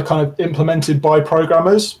are kind of implemented by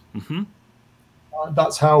programmers. Mm-hmm.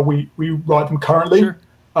 That's how we write them currently. Sure.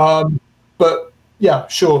 But yeah,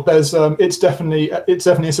 sure. There's it's definitely it's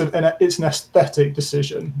an aesthetic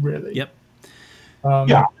decision, really. Yep.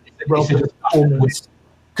 Because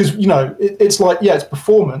it's like, yeah, it's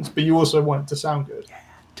performance, but you also want it to sound good. Yeah,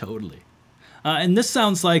 totally. And this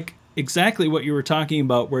sounds like exactly what you were talking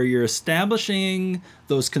about, where you're establishing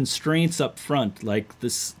those constraints up front, like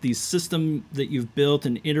these system that you've built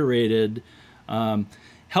and iterated,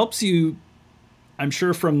 helps you, I'm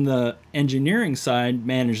sure, from the engineering side,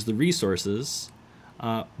 manage the resources,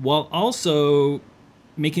 while also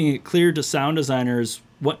making it clear to sound designers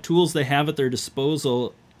what tools they have at their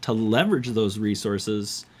disposal to leverage those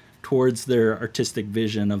resources towards their artistic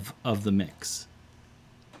vision of the mix.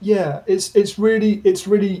 Yeah, it's really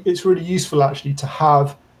useful actually to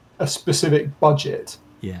have a specific budget.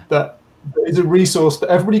 Yeah. That is a resource that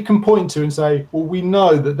everybody can point to and say, well, we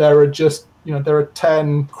know that there are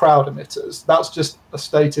 10 crowd emitters. That's just a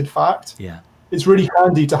stated fact. Yeah. It's really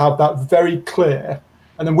handy to have that very clear,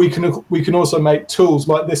 and then we can also make tools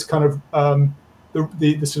like this kind of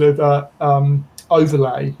the sort of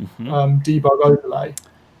overlay, debug overlay,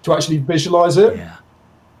 to actually visualize it. Yeah.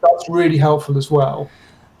 That's really helpful as well.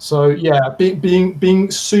 So yeah,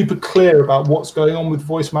 being super clear about what's going on with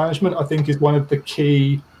voice management, I think, is one of the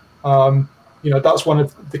key. That's one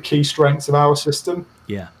of the key strengths of our system.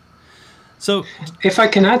 Yeah. So, if I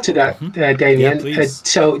can add to that, Damien. Yeah,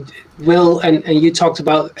 so, Will, and you talked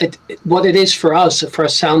about it, what it is for us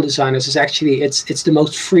sound designers is actually it's the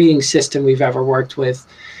most freeing system we've ever worked with,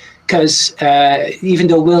 because even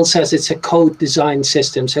though Will says it's a code design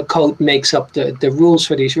system, so code makes up the rules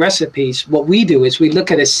for these recipes, what we do is we look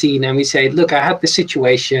at a scene and we say, look, I had this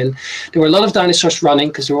situation. There were a lot of dinosaurs running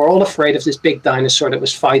because they were all afraid of this big dinosaur that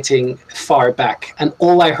was fighting far back. And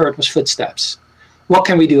all I heard was footsteps. What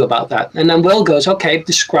can we do about that? And then Will goes, okay,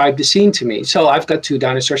 describe the scene to me. So I've got 2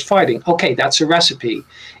 dinosaurs fighting. Okay, that's a recipe.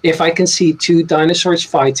 If I can see 2 dinosaurs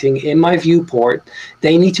fighting in my viewport,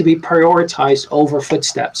 they need to be prioritized over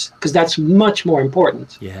footsteps because that's much more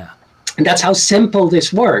important. Yeah. And that's how simple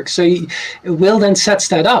this works. So Will then sets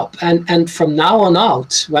that up. And from now on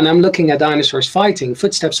out, when I'm looking at dinosaurs fighting,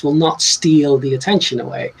 footsteps will not steal the attention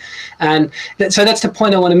away. And so that's the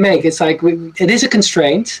point I want to make. It's like it is a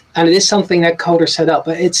constraint and it is something that coders set up,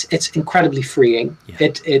 but it's incredibly freeing. Yeah.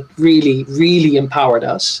 It really, really empowered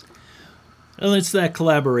us. Well, it's that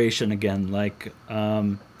collaboration again. Like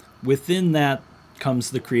within that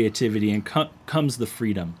comes the creativity and comes the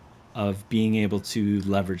freedom of being able to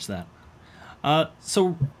leverage that.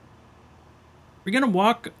 So we're going to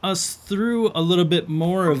walk us through a little bit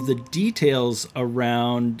more of the details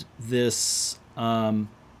around this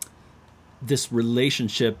this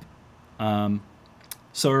relationship. So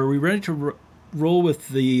are we ready to roll with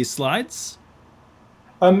the slides?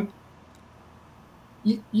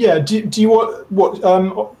 Yeah. Do you want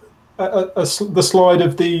the slide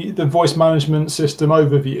of the voice management system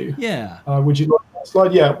overview? Yeah. Would you like that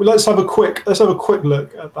slide? Yeah. Well, let's have a quick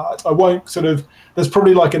look at that. I won't there's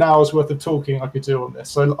probably like an hour's worth of talking I could do on this,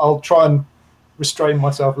 so I'll try and restrain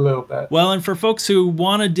myself a little bit. Well, and for folks who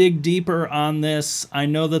want to dig deeper on this, I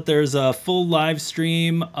know that there's a full live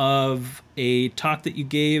stream of a talk that you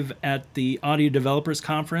gave at the Audio Developers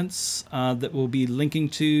Conference that we'll be linking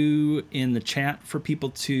to in the chat for people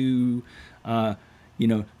to,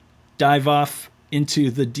 dive off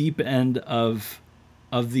into the deep end of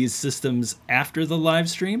these systems after the live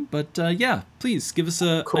stream. But yeah, please give us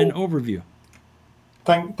an overview.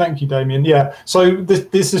 Thank you, Damien. Yeah, so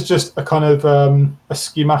this is just a kind of a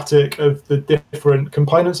schematic of the different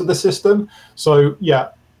components of the system. So yeah,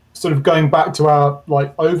 sort of going back to our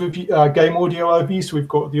like overview, game audio overview. So we've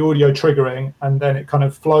got the audio triggering, and then it kind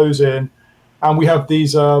of flows in, and we have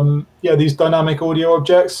these these dynamic audio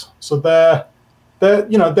objects. So they're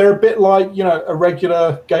a bit like a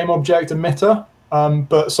regular game object emitter.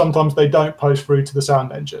 But sometimes they don't post through to the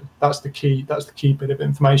sound engine. That's the key bit of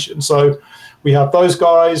information. So we have those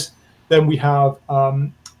guys. Then we have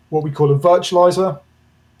what we call a virtualizer.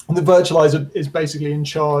 And the virtualizer is basically in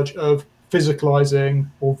charge of physicalizing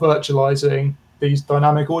or virtualizing these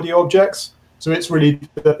dynamic audio objects. So it's really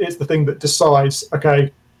it's the thing that decides,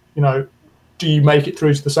 okay, do you make it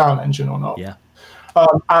through to the sound engine or not? Yeah.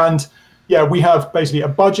 And yeah, we have basically a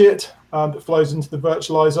budget that flows into the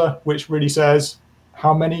virtualizer, which really says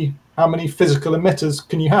how many physical emitters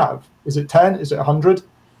can you have? Is it 10? Is it 100?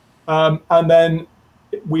 And then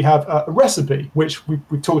we have a recipe, which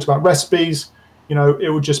we've talked about recipes. It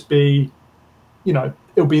will just be,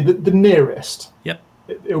 it'll be the nearest. Yep.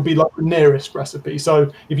 It'll be like the nearest recipe.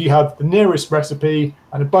 So if you have the nearest recipe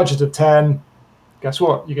and a budget of 10, guess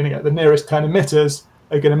what? You're going to get the nearest 10 emitters.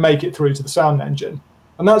 They're going to make it through to the sound engine.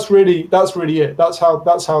 And that's really it. That's how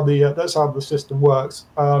the system works.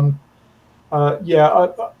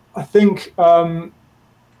 I think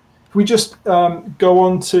if we just go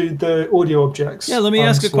on to the audio objects. Yeah, let me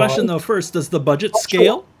ask a question though first. Does the budget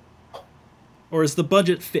scale, or is the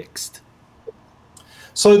budget fixed?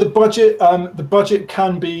 So the budget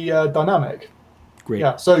can be dynamic. Great.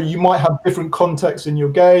 Yeah. So you might have different contexts in your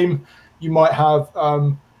game. You might have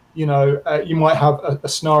you might have a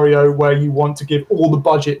scenario where you want to give all the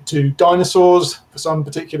budget to dinosaurs for some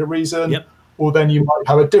particular reason. Yep. Or then you might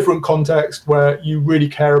have a different context where you really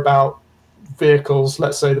care about vehicles.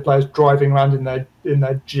 Let's say the player's driving around in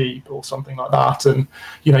their Jeep or something like that, and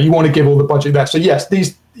you want to give all the budget there. So yes,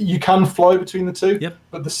 you can flow between the two. Yep.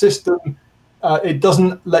 But the system it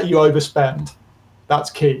doesn't let you overspend.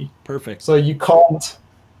 That's key. Perfect. So you can't.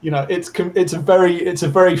 It's a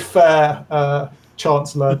very fair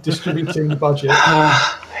chancellor distributing the budget.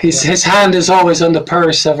 His hand is always on the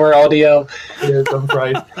purse of our audio. It is, I'm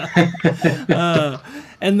afraid.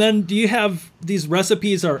 And then do you have these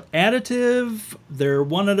recipes are additive? They're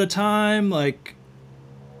one at a time?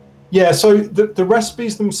 Yeah, so the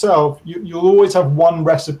recipes themselves, you'll always have one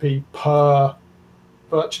recipe per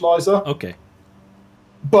virtualizer. Okay.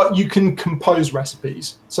 But you can compose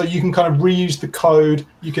recipes. So you can kind of reuse the code.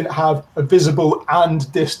 You can have a visible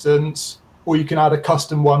and distance, or you can add a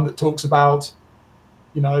custom one that talks about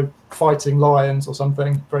fighting lions or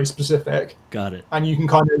something very specific. Got it. And you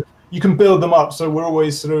can build them up. So we're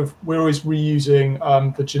always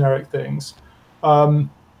reusing the generic things.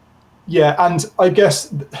 Yeah, and I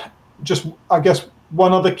guess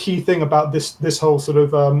one other key thing about this whole sort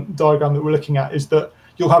of diagram that we're looking at is that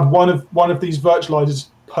you'll have one of these virtualizers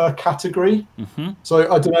per category.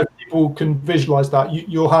 So I don't know if people can visualize that.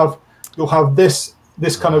 You'll have this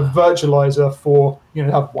kind of virtualizer for, you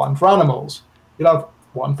know, have one for animals, you'll have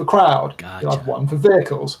one for crowd, you'll have one for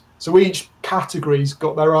vehicles. So each category's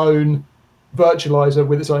got their own virtualizer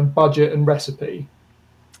with its own budget and recipe.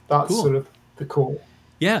 That's sort of the core.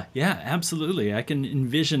 Yeah, absolutely. I can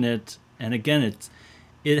envision it, and again,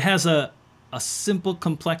 it has a simple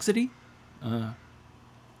complexity,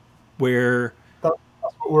 where that's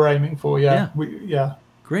what we're aiming for. Yeah.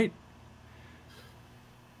 Great.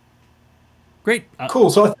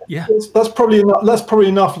 Cool. So I think that's probably enough. That's probably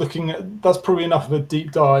enough of a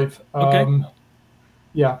deep dive. Okay.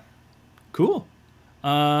 Yeah. Cool.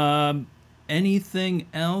 Anything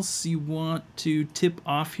else you want to tip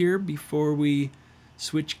off here before we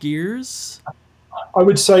switch gears? I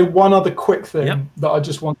would say one other quick thing that I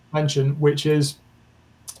just want to mention, which is,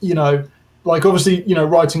 you know, like obviously, you know,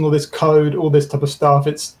 writing all this code, all this type of stuff,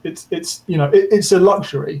 it's you know, it's a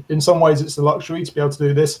luxury. In some ways, it's a luxury to be able to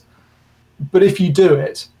do this. But if you do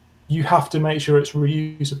it, you have to make sure it's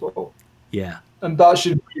reusable. Yeah. And that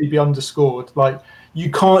should really be underscored. Like, you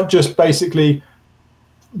can't just basically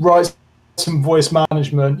write some voice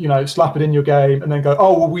management, you know, slap it in your game and then go,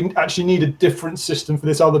 oh, well, we actually need a different system for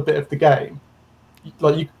this other bit of the game.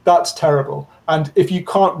 Like, that's terrible. And if you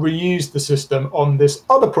can't reuse the system on this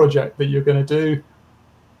other project that you're going to do,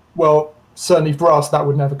 well, certainly for us, that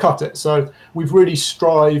would never cut it. So we've really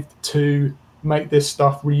strived to make this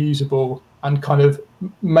stuff reusable and kind of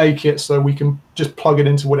make it so we can just plug it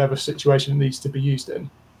into whatever situation it needs to be used in.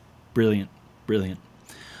 Brilliant.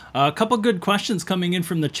 A couple good questions coming in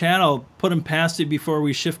from the chat. I'll put them past you before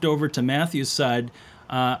we shift over to Matthew's side.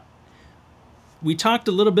 We talked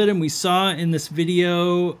a little bit, and we saw in this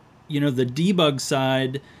video, you know, the debug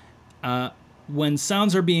side. When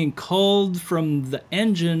sounds are being culled from the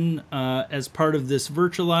engine as part of this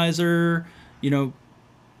virtualizer, you know,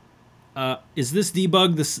 is this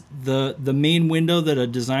debug the main window that a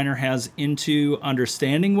designer has into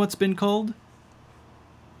understanding what's been culled?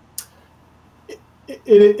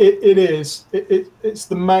 It is. It's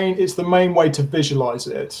the main way to visualize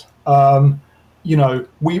it. You know,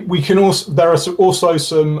 we can also, there are also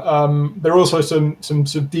some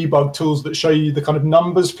debug tools that show you the kind of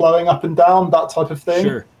numbers flowing up and down, that type of thing.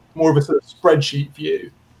 Sure. More of a sort of spreadsheet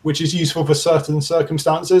view, which is useful for certain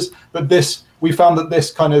circumstances. But we found that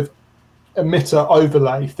this kind of emitter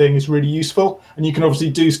overlay thing is really useful, and you can obviously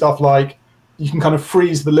do stuff like you can kind of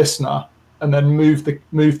freeze the listener and then move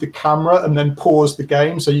the camera and then pause the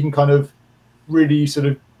game, so you can kind of really sort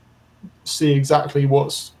of see exactly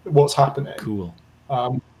what's happening. Cool.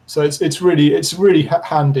 So it's really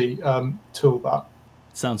handy tool. That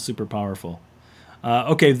sounds super powerful.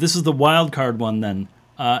 Okay, this is the wild card one then.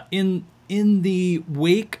 In the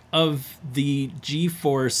wake of the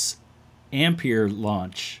GeForce Ampere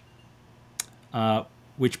launch,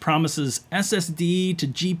 which promises SSD to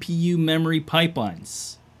GPU memory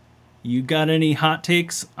pipelines, you got any hot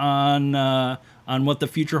takes on what the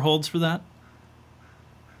future holds for that?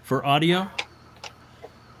 For audio?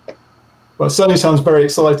 Well, it certainly sounds very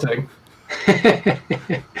exciting.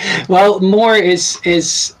 Well, more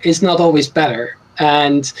is not always better.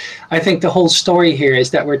 And I think the whole story here is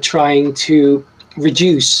that we're trying to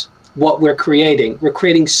reduce what we're creating. We're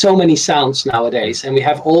creating so many sounds nowadays, and we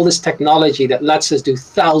have all this technology that lets us do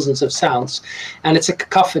thousands of sounds, and it's a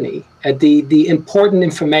cacophony. The important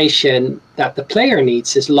information that the player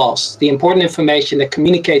needs is lost. The important information that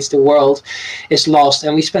communicates the world is lost,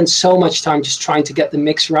 and we spend so much time just trying to get the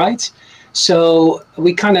mix right. So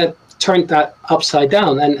we kind of turned that upside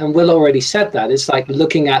down, and Will already said that. It's like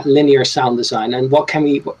looking at linear sound design, and what can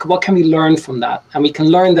we learn from that? And we can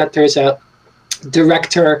learn that there's a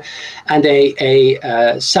director and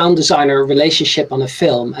a sound designer relationship on a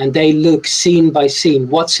film, and they look scene by scene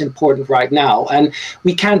what's important right now. And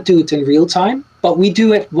we can't do it in real time, but we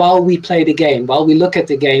do it while we play the game. While we look at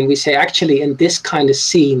the game, we say, actually, in this kind of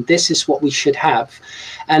scene, this is what we should have.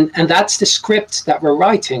 And that's the script that we're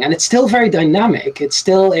writing. And it's still very dynamic. It's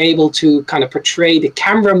still able to kind of portray the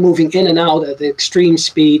camera moving in and out at extreme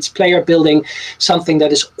speeds, player building something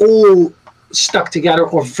that is all stuck together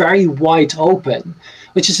or very wide open,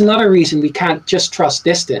 which is another reason we can't just trust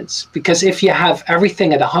distance, because if you have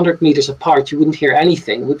everything at 100 meters apart, you wouldn't hear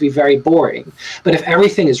anything. It would be very boring. But if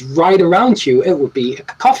everything is right around you, it would be a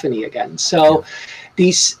cacophony again. So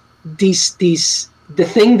these the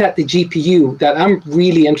thing that the GPU that I'm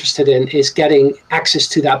really interested in is getting access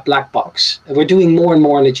to that black box. We're doing more and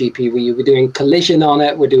more on the GPU. We're doing collision on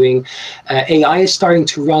it. We're doing AI is starting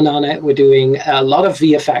to run on it. We're doing a lot of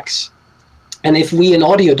VFX. And if we in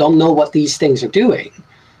audio don't know what these things are doing,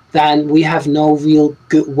 then we have no real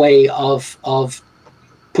good way of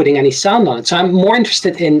putting any sound on it. So I'm more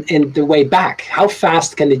interested in the way back. How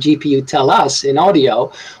fast can the GPU tell us in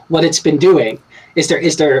audio what it's been doing? Is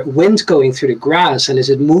there wind going through the grass, and is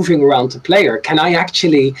it moving around the player? Can I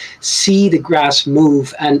actually see the grass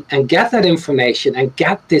move and get that information and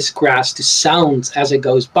get this grass to sound as it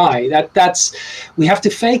goes by? We have to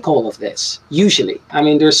fake all of this, usually. I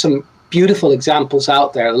mean, there's some beautiful examples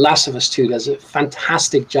out there. Last of Us 2 does a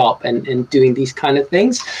fantastic job in doing these kind of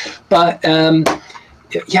things. But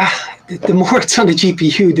yeah, the more it's on the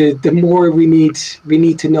GPU, the more we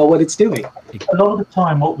need to know what it's doing. A lot of the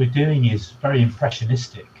time, what we're doing is very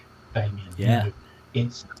impressionistic, Damien. Yeah.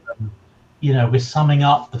 It's we're summing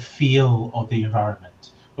up the feel of the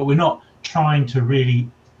environment, but we're not trying to really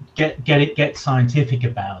get scientific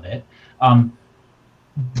about it.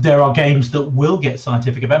 There are games that will get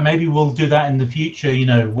scientific about it. Maybe we'll do that in the future,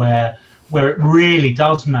 where it really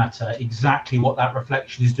does matter exactly what that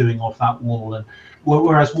reflection is doing off that wall. And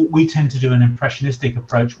whereas what we tend to do an impressionistic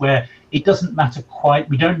approach where it doesn't matter quite,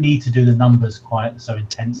 we don't need to do the numbers quite so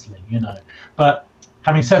intensely, But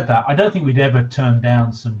having said that, I don't think we'd ever turn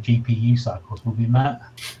down some GPU cycles, would we, Matt?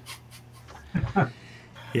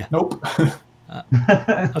 Yeah. Nope.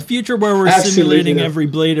 A future where we're simulating every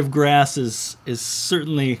blade of grass is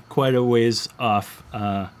certainly quite a ways off.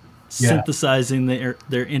 Synthesizing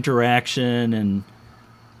their interaction and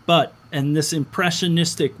this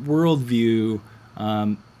impressionistic worldview,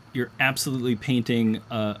 you're absolutely painting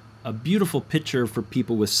a beautiful picture for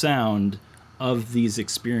people with sound of these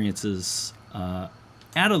experiences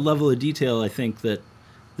at a level of detail, I think, that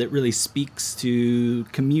really speaks to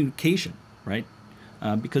communication, right?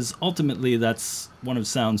 Because ultimately that's one of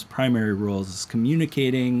sound's primary roles, is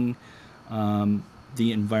communicating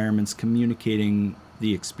the environments, communicating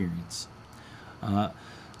the experience.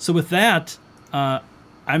 So with that, I'm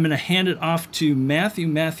going to hand it off to Matthew.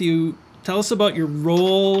 Matthew, tell us about your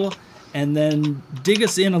role, and then dig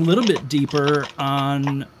us in a little bit deeper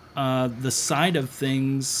on the side of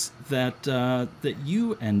things that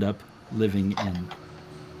you end up living in.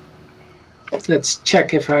 Let's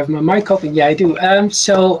check if I have my mic open. Yeah, I do.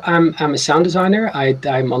 So I'm a sound designer.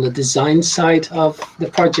 I'm on the design side of the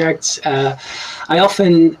project. I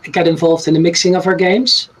often get involved in the mixing of our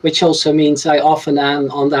games, which also means I often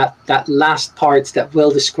am on that last part that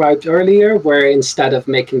Will described earlier, where instead of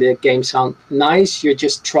making the game sound nice, you're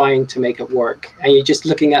just trying to make it work. And you're just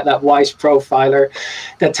looking at that Wwise profiler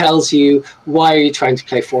that tells you, why are you trying to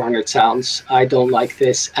play 400 sounds? I don't like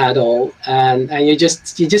this at all. And you're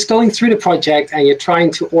just going through the project and you're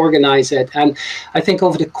trying to organize it. And I think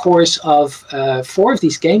over the course of 4 of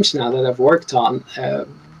these games now that I've worked on,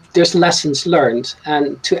 there's lessons learned.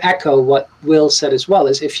 And to echo what Will said as well,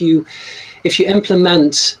 is if you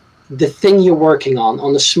implement the thing you're working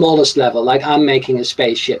on the smallest level, like I'm making a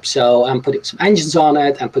spaceship, so I'm putting some engines on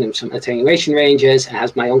it, I'm putting some attenuation ranges, and it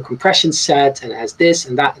has my own compression set, and it has this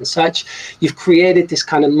and that and such. You've created this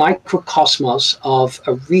kind of microcosmos of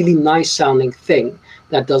a really nice sounding thing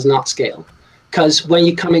that does not scale. Because when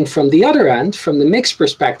you're coming from the other end, from the mix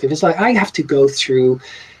perspective, it's like I have to go through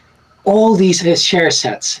all these share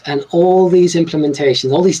sets and all these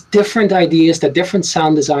implementations, all these different ideas that different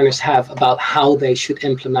sound designers have about how they should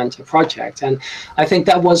implement a project. And I think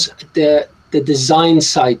that was the design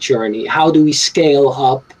side journey. How do we scale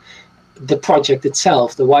up the project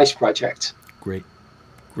itself, the Wwise project? Great.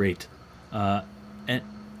 And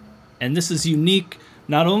this is unique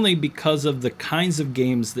not only because of the kinds of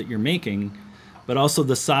games that you're making, but also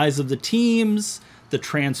the size of the teams, the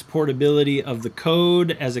transportability of the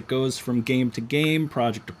code as it goes from game to game,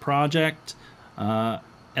 project to project,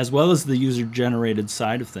 as well as the user-generated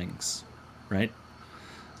side of things, right?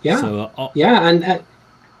 Yeah. So,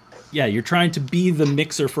 you're trying to be the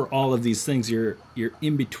mixer for all of these things. You're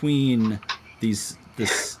in between this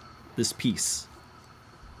piece.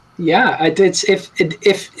 Yeah, if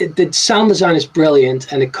the sound design is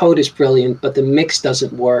brilliant and the code is brilliant, but the mix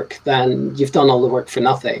doesn't work, then you've done all the work for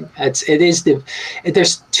nothing.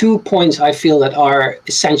 There's 2 points I feel that are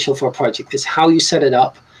essential for a project: is how you set it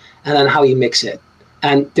up, and then how you mix it,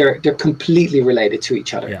 and they're completely related to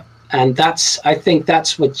each other. Yeah. And I think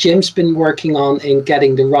that's what Jim's been working on in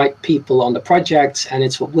getting the right people on the project, and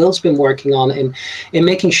it's what Will's been working on in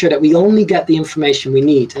making sure that we only get the information we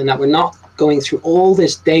need, and that we're not going through all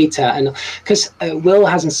this data, and because Will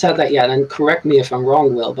hasn't said that yet, and correct me if I'm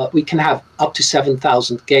wrong, Will, but we can have up to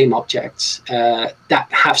 7,000 game objects that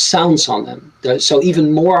have sounds on them. So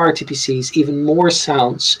even more RTPCs, even more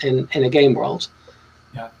sounds in a game world.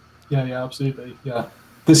 Yeah, absolutely. Yeah,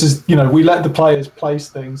 this is, we let the players place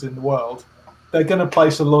things in the world. They're going to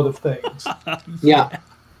place a lot of things. Yeah,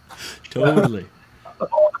 totally.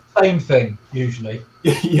 Same thing usually.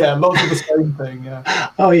 Yeah, lots of the same thing. Yeah.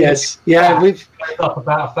 Oh yes. Yeah, we've up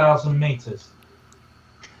about 1,000 meters.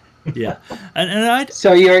 Yeah, and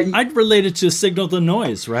I'd relate it to signal to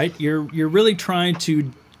noise, right? You're really trying to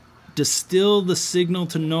distill the signal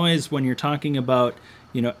to noise when you're talking about,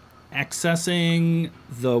 accessing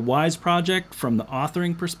the Wwise project from the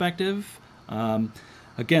authoring perspective.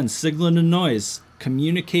 Again, signal to noise,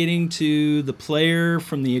 communicating to the player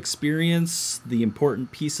from the experience the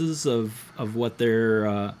important pieces of what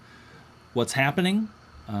they're what's happening.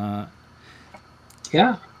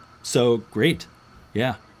 Yeah. So great.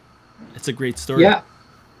 Yeah. It's a great story. Yeah.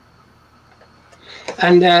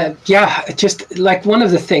 And just like one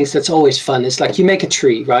of the things that's always fun is like you make a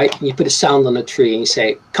tree, right? And you put a sound on a tree and you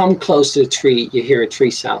say, come close to the tree, you hear a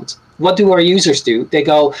tree sound. What do our users do? They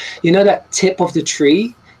go, that tip of the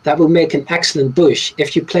tree, that will make an excellent bush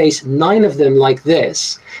if you place 9 of them like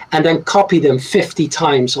this and then copy them 50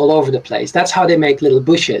 times all over the place. That's how they make little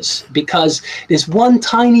bushes, because there's one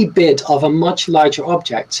tiny bit of a much larger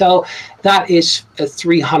object. So that is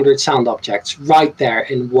 300 sound objects right there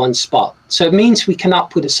in one spot. So it means we cannot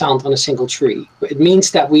put a sound on a single tree. It means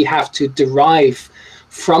that we have to derive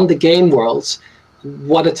from the game world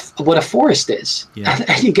what a forest is. Yeah.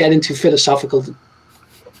 And you get into philosophical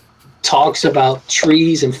talks about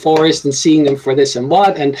trees and forests and seeing them for this and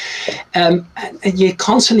what, and you're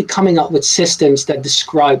constantly coming up with systems that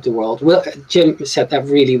describe the world. Well, Jim said that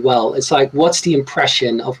really well. It's like, what's the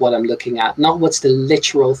impression of what I'm looking at, not what's the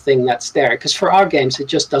literal thing that's there, because for our games it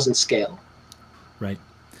just doesn't scale. Right.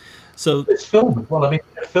 So it's film as well. I mean,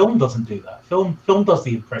 film doesn't do that. Film does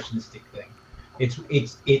the impressionistic thing.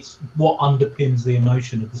 It's what underpins the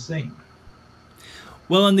emotion of the scene.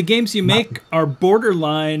 Well, and the games you make are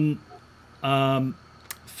borderline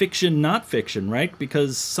fiction, not fiction, right?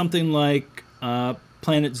 Because something like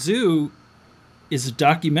Planet Zoo is a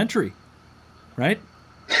documentary, right?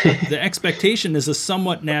 The expectation is a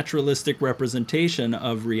somewhat naturalistic representation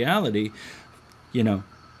of reality.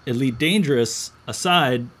 Elite Dangerous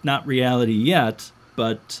aside, not reality yet,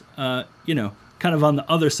 but, kind of on the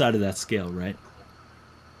other side of that scale, right?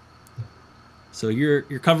 So you're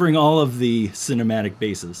covering all of the cinematic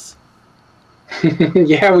bases.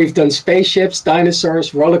 Yeah, we've done spaceships,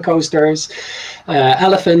 dinosaurs, roller coasters,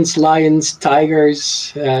 elephants, lions,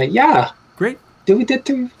 tigers. Yeah. Great. We did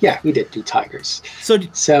do tigers.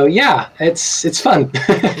 So yeah, it's fun.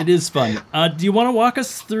 It is fun. Do you want to walk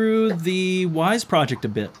us through the Wwise project a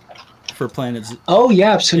bit for Planet Zoo? Oh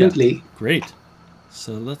yeah, absolutely. Yeah. Great.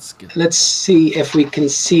 So let's see if we can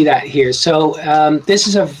see that here. So this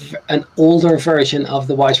is an older version of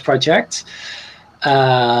the Wwise project.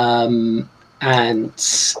 And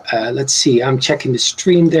let's see, I'm checking the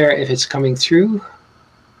stream there if it's coming through,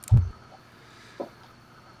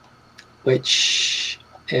 which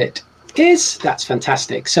it is. That's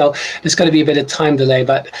fantastic. So there's going to be a bit of time delay,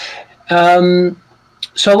 but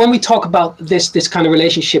so when we talk about this kind of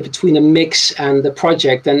relationship between a mix and the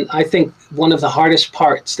project, and I think one of the hardest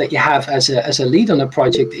parts that you have as a lead on a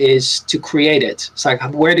project is to create it. It's like,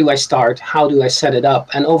 where do I start? How do I set it up?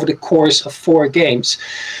 And over the course of 4 games,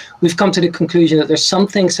 we've come to the conclusion that there's some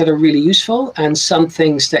things that are really useful and some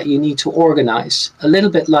things that you need to organize. A little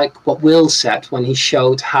bit like what Will said when he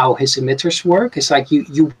showed how his emitters work. It's like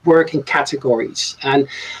you work in categories. And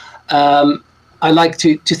I like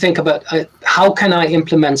to think about how can I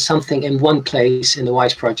implement something in one place in the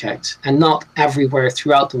Wwise project and not everywhere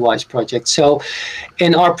throughout the Wwise project. So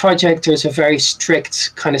in our project, there's a very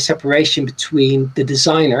strict kind of separation between the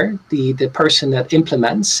designer, the person that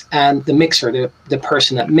implements, and the mixer, the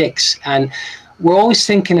person that mix. And we're always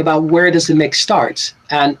thinking about where does the mix start?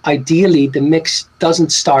 And ideally, the mix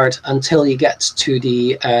doesn't start until you get to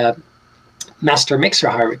the master mixer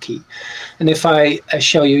hierarchy. And if I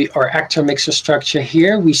show you our actor mixer structure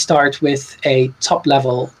here, we start with a top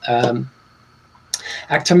level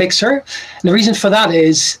actor mixer. And the reason for that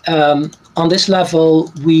is on this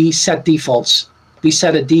level, we set defaults. We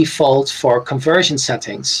set a default for conversion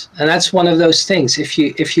settings. And that's one of those things. If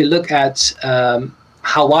you look at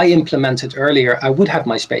how I implemented earlier, I would have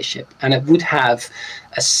my spaceship, and it would have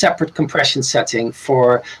a separate compression setting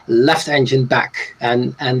for left engine back,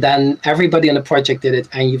 and then everybody on the project did it,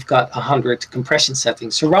 and you've got 100 compression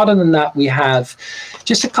settings. So rather than that, we have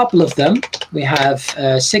just a couple of them. We have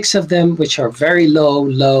 6 of them, which are very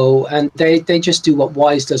low, and they just do what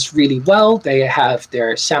Wwise does really well. They have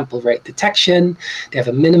their sample rate detection, they have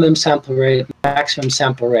a minimum sample rate, maximum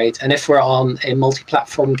sample rate, and if we're on a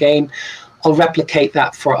multi-platform game, I'll replicate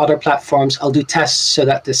that for other platforms. I'll do tests so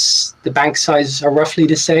that the bank sizes are roughly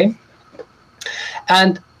the same.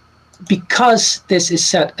 And because this is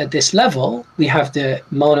set at this level, we have the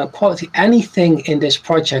mono quality. Anything in this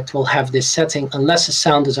project will have this setting unless a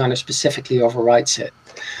sound designer specifically overrides it.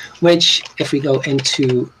 Which, if we go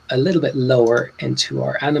into a little bit lower into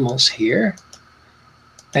our animals here,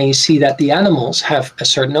 then you see that the animals have a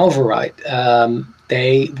certain override.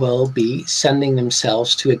 They will be sending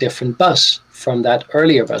themselves to a different bus from that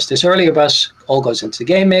earlier bus. This earlier bus all goes into the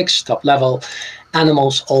game mix, top level.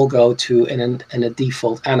 Animals all go to in a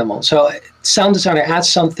default animal. So sound designer adds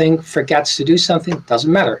something, forgets to do something, doesn't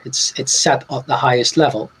matter. It's set at the highest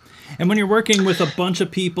level. And when you're working with a bunch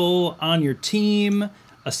of people on your team,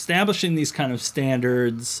 establishing these kind of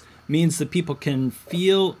standards means that people can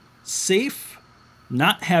feel safe,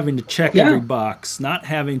 not having to check every box, not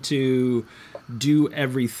having to do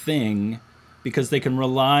everything, because they can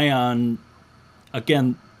rely on,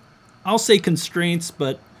 again, I'll say constraints,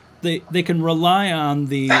 but they can rely on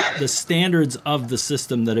the standards of the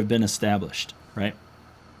system that have been established, right?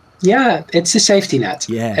 Yeah, it's a safety net.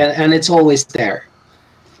 Yeah, and it's always there.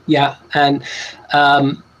 Yeah, and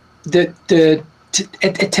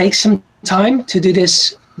it takes some time to do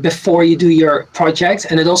this before you do your project,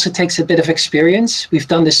 and it also takes a bit of experience. We've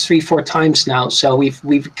done this 3-4 times now, so we've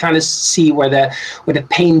kind of see where the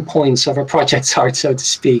pain points of our projects are, so to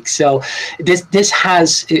speak. So this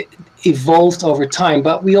has evolved over time,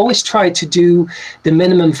 but we always try to do the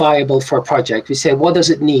minimum viable for a project. We say, what does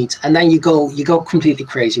it need? And then you go completely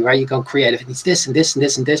crazy, right? You go creative. It needs this and this and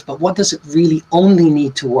this and this, but what does it really only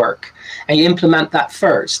need to work? And you implement that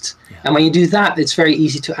first. Yeah. And when you do that, it's very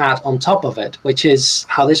easy to add on top of it, which is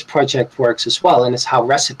how this project works as well. And it's how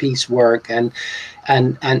recipes work, and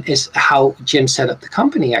is how Jim set up the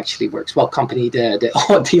company actually works. Well, company, the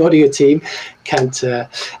audio team can't.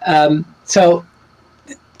 So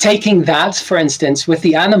taking that, for instance, with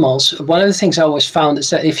the animals, one of the things I always found is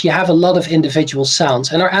that if you have a lot of individual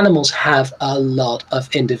sounds, and our animals have a lot of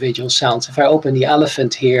individual sounds. If I open the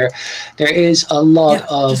elephant here, there is a lot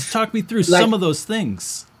of... Just talk me through some of those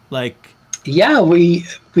things. Yeah, we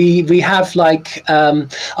have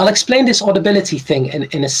I'll explain this audibility thing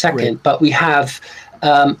in a second, but we have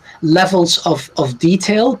levels of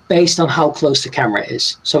detail based on how close the camera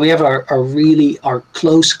is. So we have our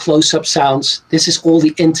close-up sounds. This is all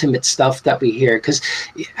the intimate stuff that we hear, because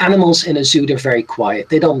animals in a zoo, they're very quiet.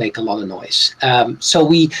 They don't make a lot of noise. So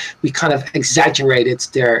we kind of exaggerated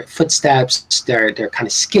their footsteps, their kind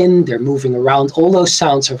of skin, they're moving around. All those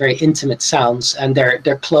sounds are very intimate sounds, and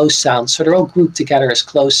they're close sounds. So they're all grouped together as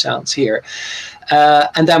close sounds here.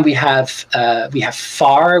 And then we have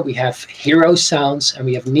far, we have hero sounds, and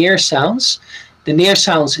we have near sounds. The near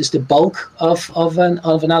sounds is the bulk of an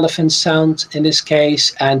elephant sound in this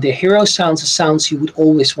case, and the hero sounds are sounds you would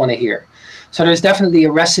always want to hear. So there's definitely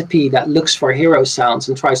a recipe that looks for hero sounds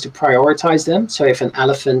and tries to prioritize them. So if an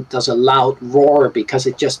elephant does a loud roar because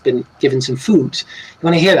it's just been given some food, you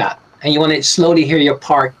want to hear that. And you want to slowly hear your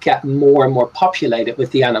park get more and more populated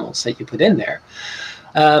with the animals that you put in there.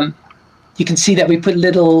 You can see that we put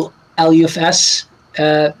little LUFS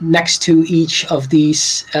next to each of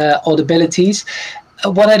these audibilities.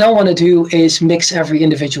 What I don't want to do is mix every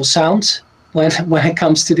individual sound when it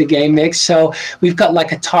comes to the game mix. So we've got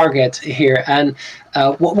like a target here, and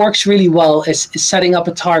what works really well is setting up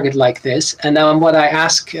a target like this. And then what I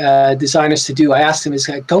ask designers to do, I ask them is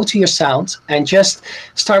go to your sound and just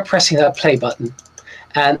start pressing that play button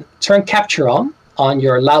and turn capture on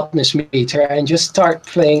your loudness meter, and just start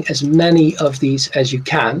playing as many of these as you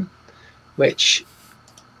can, which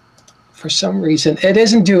for some reason it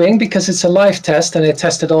isn't doing, because it's a live test and I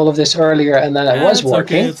tested all of this earlier and then it was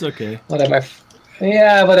working. It's okay. What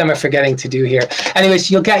am I forgetting to do here?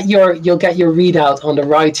 Anyways, you'll get your readout on the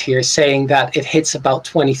right here saying that it hits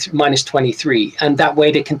about minus 23, and that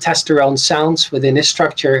way they can test their own sounds within this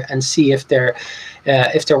structure and see if they're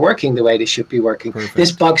working the way they should be working. Perfect.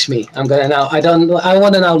 This bugs me. I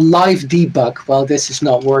want to now live debug while this is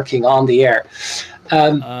not working on the air.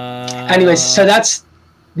 Anyways, so that's,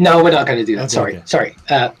 no, we're not going to do that. Okay, Sorry.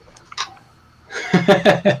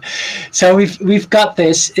 So we've got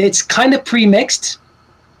this. It's kind of pre-mixed,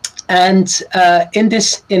 And in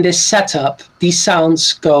this setup, these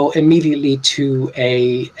sounds go immediately to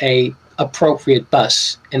a appropriate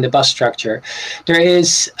bus in the bus structure. There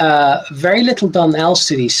is very little done else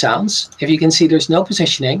to these sounds. If you can see, there's no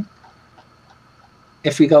positioning.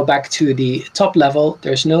 If we go back to the top level,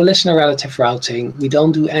 there's no listener relative routing. We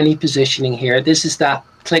don't do any positioning here. This is that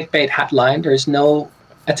clickbait headline. There's no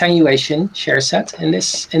attenuation share set on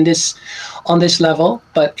this level.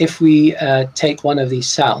 But if we take one of these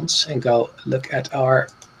sounds and go look at our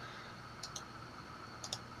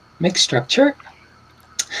mix structure,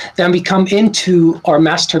 then we come into our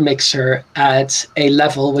master mixer at a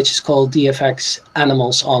level which is called DFX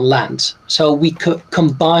animals on land. So we could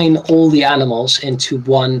combine all the animals into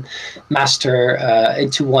one master,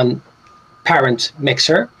 into one parent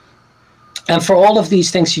mixer. And for all of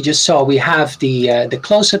these things you just saw, we have the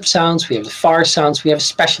close-up sounds, we have the far sounds, we have a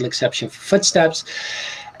special exception for footsteps.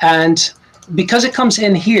 And because it comes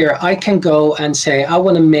in here, I can go and say, I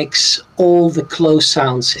want to mix all the close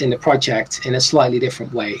sounds in the project in a slightly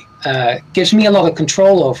different way. Gives me a lot of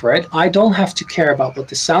control over it. I don't have to care about what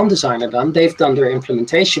the sound designer done. They've done their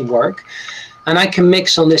implementation work. And I can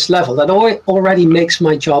mix on this level. That already makes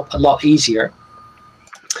my job a lot easier.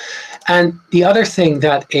 And the other thing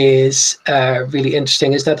that is really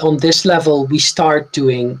interesting is that on this level, we start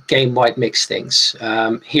doing game-wide mix things.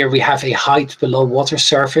 Here we have a height below water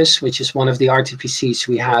surface, which is one of the RTPCs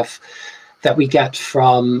we have that we get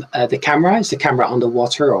from the camera. Is the camera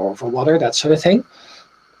underwater or over water, that sort of thing.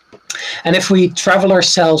 And if we travel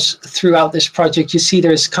ourselves throughout this project, you see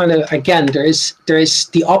there's kind of, again, there is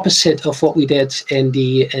the opposite of what we did in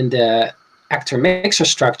the actor mixer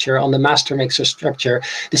structure. On the master mixer structure,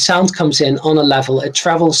 the sound comes in on a level, it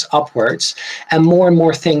travels upwards, and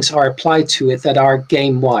more things are applied to it that are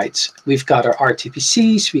game wide. We've got our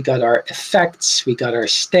RTPCs, we got our effects, we got our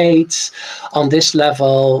states. On this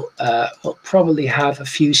level, we'll probably have a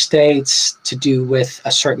few states to do with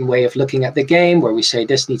a certain way of looking at the game, where we say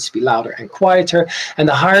this needs to be louder and quieter. And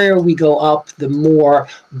the higher we go up, the more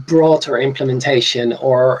broad our implementation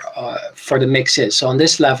or for the mix is. So on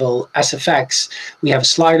this level, SFX, we have a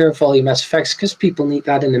slider, volume SFX, because people need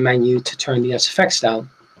that in the menu to turn the SFX down.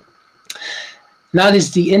 Now this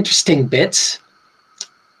is the interesting bit,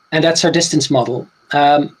 and that's our distance model.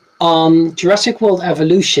 On Jurassic World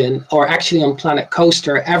Evolution, or actually on Planet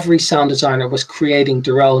Coaster, every sound designer was creating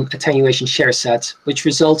their own attenuation share set, which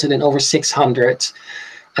resulted in over 600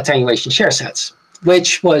 attenuation share sets,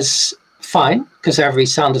 which was fine, because every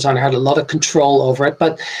sound designer had a lot of control over it.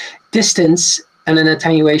 But distance and an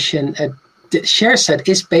attenuation share set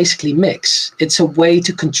is basically mix. It's a way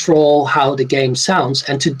to control how the game sounds,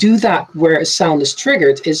 and to do that where a sound is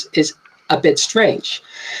triggered is a bit strange,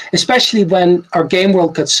 especially when our game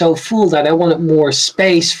world got so full that I wanted more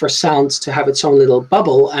space for sounds to have its own little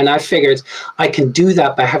bubble, and I figured I can do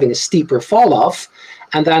that by having a steeper fall off.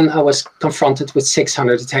 And then I was confronted with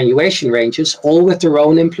 600 attenuation ranges, all with their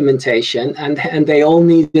own implementation, and they all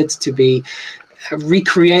needed to be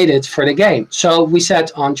recreated for the game. So we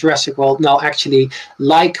said on Jurassic World, no, actually,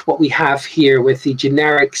 like what we have here with the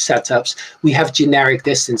generic setups, we have generic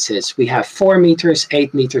distances. We have 4 meters,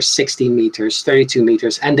 8 meters, 16 meters, 32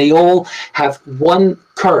 meters, and they all have one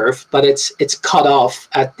curve, but it's cut off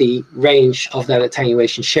at the range of that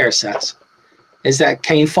attenuation share set.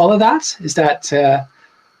 Can you follow that? Is that,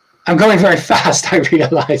 I'm going very fast, I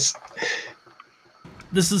realize.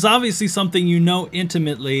 This is obviously something you know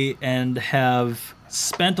intimately and have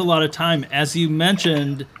spent a lot of time, as you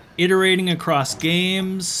mentioned, iterating across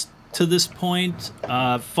games to this point,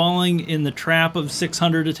 falling in the trap of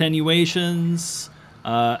 600 attenuations,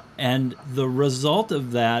 and the result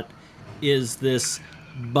of that is this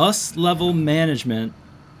bus level management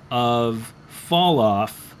of fall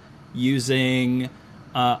off using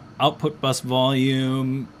output bus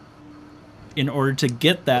volume in order to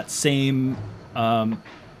get that same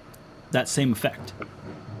effect.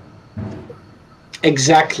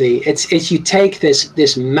 Exactly. It's you take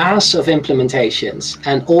this mass of implementations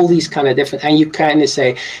and all these kind of different, and you kind of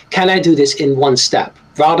say, can I do this in one step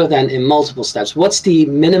rather than in multiple steps? What's the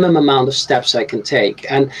minimum amount of steps I can take?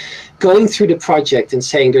 And going through the project and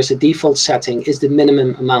saying there's a default setting is the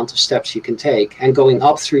minimum amount of steps you can take, and going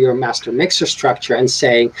up through your master mixer structure and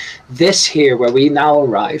saying this here where we now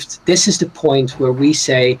arrived, this is the point where we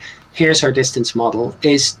say, here's our distance model,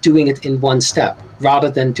 is doing it in one step rather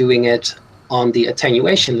than doing it on the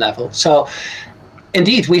attenuation level. So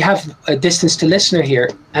Indeed, we have a distance to listener here,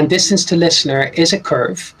 and distance to listener is a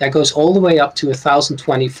curve that goes all the way up to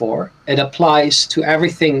 1024. It applies to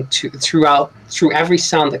everything through every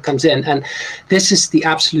sound that comes in, and this is the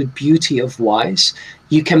absolute beauty of Wwise.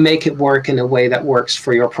 You can make it work in a way that works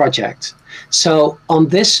for your project. So on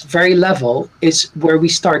this very level is where we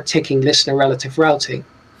start taking listener relative routing,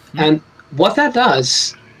 and what that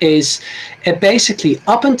does is it basically,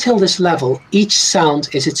 up until this level, each sound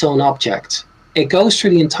is its own object. It goes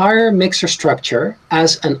through the entire mixer structure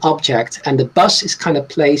as an object, and the bus is kind of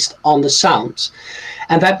placed on the sounds.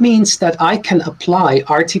 And that means that I can apply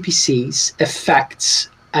RTPCs, effects,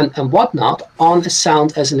 and whatnot on a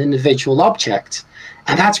sound as an individual object.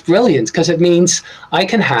 And that's brilliant, because it means I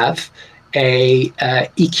can have a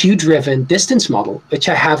EQ-driven distance model, which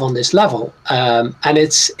I have on this level, and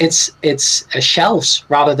it's shelves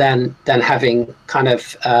rather than having kind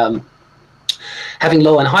of having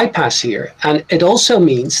low and high pass here. And it also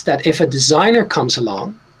means that if a designer comes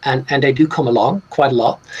along, and they do come along quite a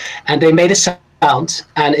lot, and they made a sound,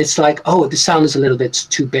 and it's like, oh, the sound is a little bit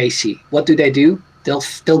too bassy. What do?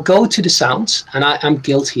 They'll go to the sounds, and I'm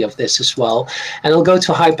guilty of this as well, and they'll go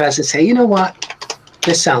to high pass and say, you know what,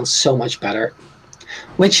 this sounds so much better,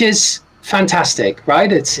 which is fantastic,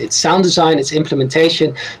 right? It's sound design, it's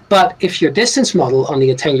implementation. But if your distance model on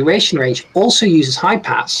the attenuation range also uses high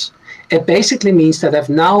pass, it basically means that I've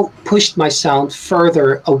now pushed my sound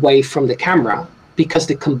further away from the camera, because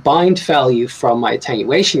the combined value from my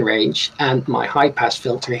attenuation range and my high pass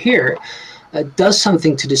filter here does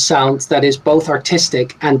something to the sound that is both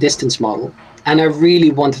artistic and distance model. And I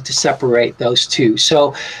really wanted to separate those two.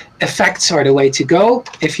 So effects are the way to go.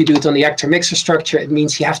 If you do it on the actor mixer structure, it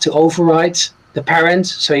means you have to override the parent.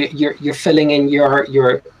 So you're filling in your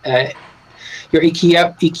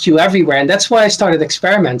EQ everywhere. And that's why I started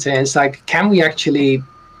experimenting. It's like, can we actually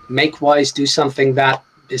make Wwise do something that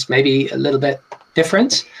is maybe a little bit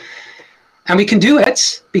different? And we can do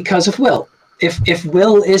it because of Will. If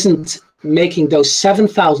Will isn't making those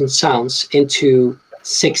 7,000 sounds into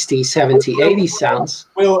 60, 70, 80 sounds.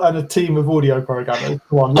 Will and a team of audio programmers.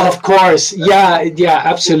 Of course, yeah,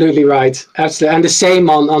 absolutely right, absolutely, and the same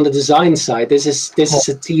on the design side. This is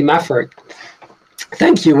a team effort.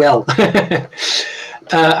 Thank you, Will.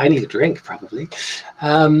 I need a drink, probably.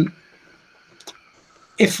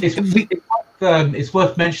 It's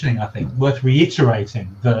worth mentioning, I think, worth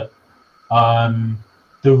reiterating that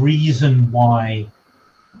the reason why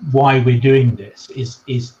we're doing this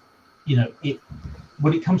is you know,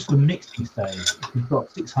 when it comes to the mixing stage, if we've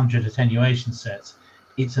got 600 attenuation sets,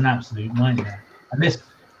 it's an absolute nightmare, and this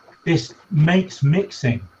makes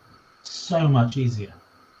mixing so much easier.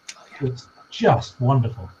 It's just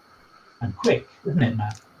wonderful and quick, isn't it,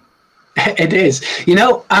 Matt? It is. You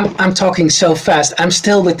know, I'm talking so fast. I'm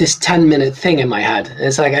still with this 10-minute thing in my head.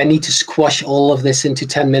 It's like I need to squash all of this into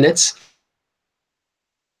 10 minutes.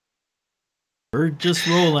 We're just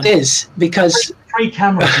rolling. It is, because... Three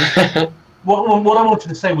cameras. What I wanted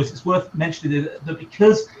to say was, it's worth mentioning that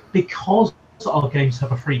because our games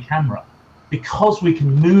have a free camera, because we can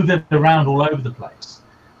move it around all over the place,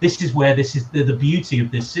 this is where the beauty of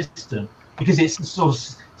this system, because it's sort of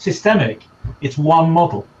systemic. It's one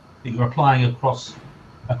model that you're applying across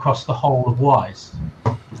the whole of Wwise.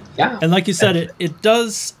 Yeah. And like you said, it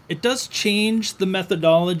does change the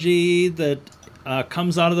methodology that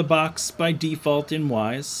comes out of the box by default in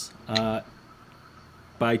Wwise.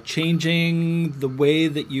 By changing the way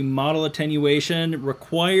that you model attenuation, it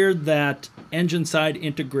required that engine-side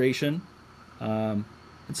integration. And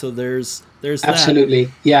so there's absolutely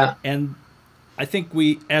that. Yeah. And I think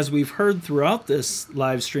as we've heard throughout this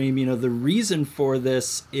live stream, you know, the reason for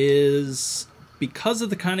this is because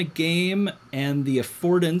of the kind of game and the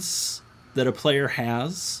affordance that a player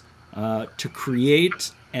has to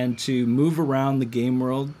create and to move around the game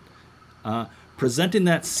world, presenting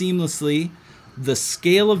that seamlessly. The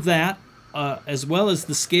scale of that, as well as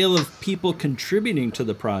the scale of people contributing to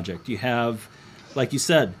the project. You have, like you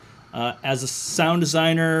said, as a sound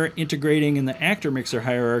designer integrating in the actor mixer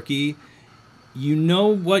hierarchy, you know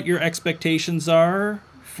what your expectations are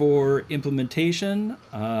for implementation.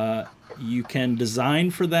 You can design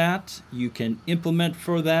for that, you can implement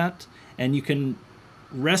for that, and you can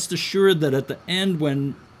rest assured that at the end,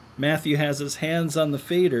 when Matthew has his hands on the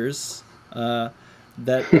faders,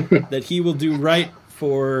 that he will do right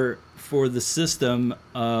for the system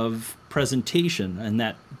of presentation and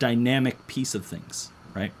that dynamic piece of things,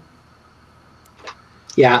 right?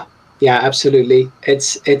 Yeah, absolutely.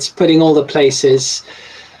 It's putting all the places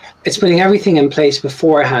it's putting everything in place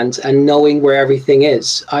beforehand and knowing where everything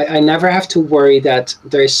is. I never have to worry that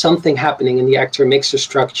there is something happening in the actor mixer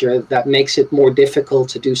structure that makes it more difficult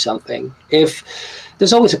to do something. If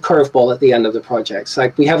there's always a curveball at the end of the projects.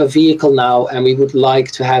 Like, we have a vehicle now and we would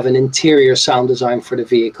like to have an interior sound design for the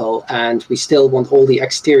vehicle, and we still want all the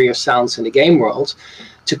exterior sounds in the game world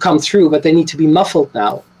to come through, but they need to be muffled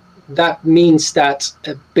now. That means that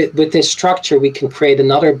with this structure, we can create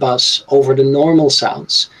another bus over the normal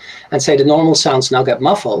sounds and say the normal sounds now get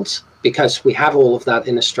muffled because we have all of that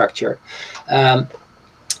in a structure.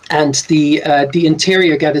 And the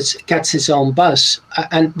interior gets its own bus.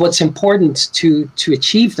 And what's important to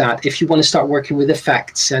achieve that, if you want to start working with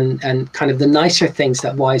effects and kind of the nicer things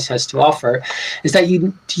that Wwise has to offer, is that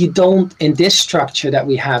you don't, in this structure that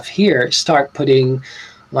we have here, start putting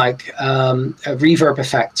like reverb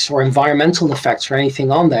effects or environmental effects or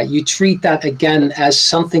anything on that. You treat that again as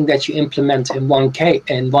something that you implement in one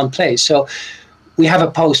place. So we have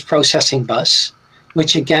a post-processing bus,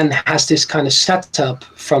 which again has this kind of setup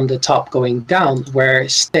from the top going down, where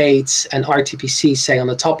states and RTPC say on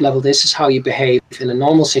the top level, this is how you behave in a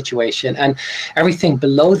normal situation, and everything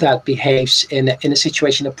below that behaves in a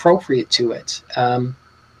situation appropriate to it.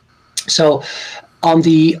 So on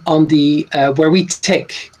the where we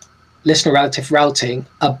tick listener relative routing,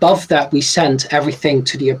 above that we send everything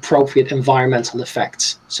to the appropriate environmental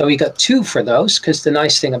effects. So we got 2 for those, because the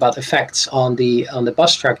nice thing about effects on the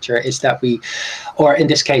bus structure is that we, or in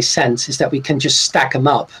this case sense, is that we can just stack them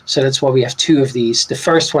up. So that's why we have 2 of these. The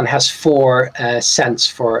first one has 4 cents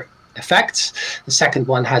for effects. The second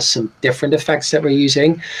one has some different effects that we're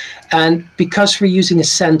using. And because we're using a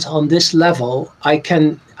cent on this level, I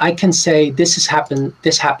can say this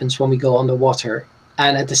happens when we go underwater.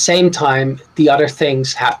 And at the same time, the other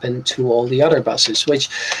things happen to all the other buses, which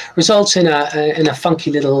results in a funky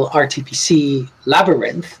little RTPC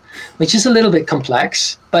labyrinth, which is a little bit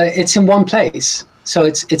complex, but it's in one place, so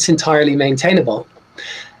it's entirely maintainable.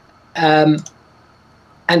 And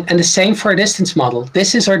the same for our distance model.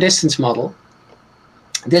 This is our distance model.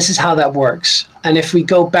 This is how that works. And if we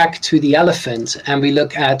go back to the elephant and we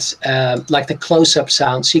look at like the close-up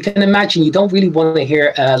sounds, you can imagine you don't really want to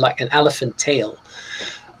hear like an elephant tail.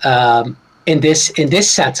 In this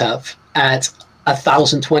setup at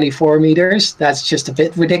 1,024 meters, that's just a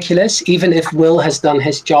bit ridiculous. Even if Will has done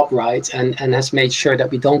his job right and has made sure that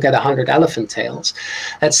we don't get 100 elephant tails,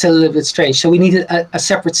 that's still a little bit strange. So we needed a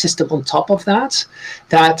separate system on top of that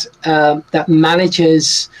that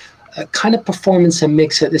manages kind of performance and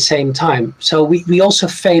mix at the same time. So we also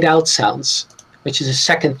fade out sounds, which is a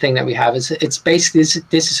second thing that we have. It's basically,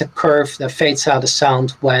 this is a curve that fades out a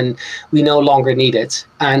sound when we no longer need it.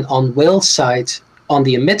 And on Will's side, on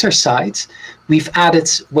the emitter side, we've added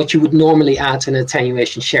what you would normally add in an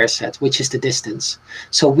attenuation share set, which is the distance.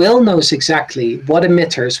 So Will knows exactly what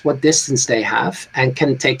emitters, what distance they have, and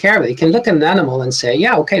can take care of it. He can look at an animal and say,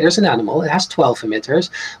 yeah, okay, there's an animal, it has 12 emitters,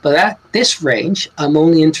 but at this range, I'm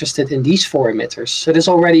only interested in these 4 emitters. So there's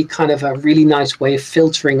already kind of a really nice way of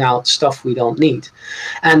filtering out stuff we don't need.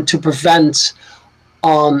 And to prevent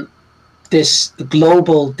on this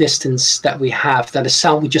global distance that we have, that a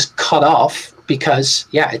sound we just cut off, because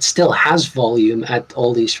yeah, it still has volume at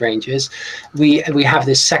all these ranges, we have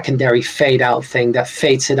this secondary fade out thing that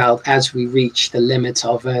fades it out as we reach the limits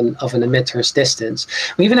of an emitter's distance.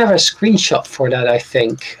 We even have a screenshot for that, I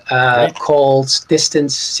think, called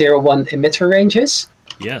distance 01 emitter ranges.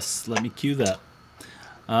 Yes, let me cue that.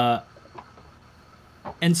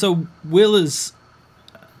 And so Will is,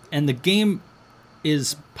 and the game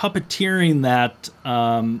is puppeteering that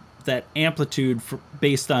that amplitude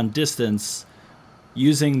based on distance,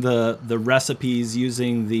 using the recipes,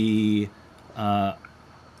 using the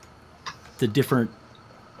different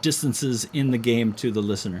distances in the game to the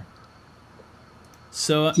listener.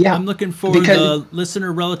 So yeah, I'm looking for the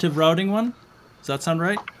listener relative routing one. Does that sound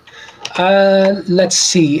right? Let's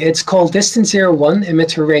see. It's called distance 01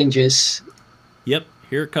 emitter ranges. Yep,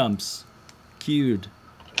 here it comes. Cued.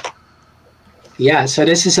 Yeah, so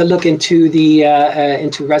this is a look into the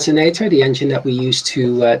into Resonator, the engine that we use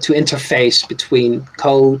to interface between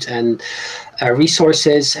code and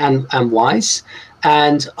resources and Wwise.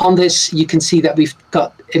 And on this, you can see that we've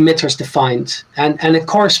got emitters defined, and it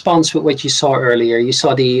corresponds with what you saw earlier. You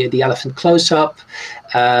saw the elephant close-up,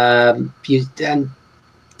 and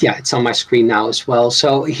yeah, it's on my screen now as well.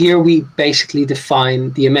 So here we basically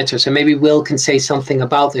define the emitters, and maybe Will can say something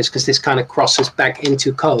about this, because this kind of crosses back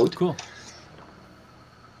into code. Cool.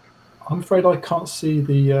 I'm afraid I can't see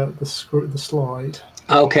the slide.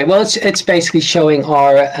 Okay, well, it's basically showing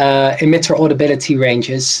our emitter audibility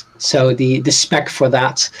ranges. So the spec for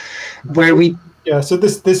that, where we Yeah, so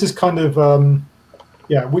this is kind of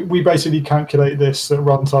yeah, we basically calculate this at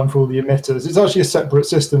runtime for all the emitters. It's actually a separate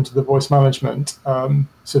system to the voice management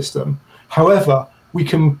system. However, we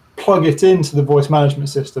can plug it into the voice management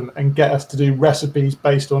system and get us to do recipes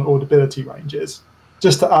based on audibility ranges,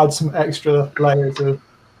 just to add some extra layers of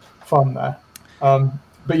fun there.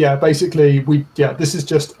 But yeah, basically, this is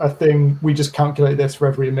just a thing. We just calculate this for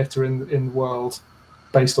every emitter in the world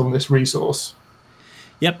based on this resource.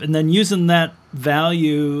 Yep, and then using that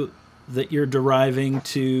value that you're deriving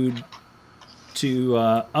to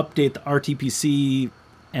update the RTPC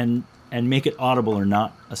and make it audible or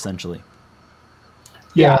not, essentially.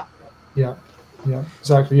 Yeah,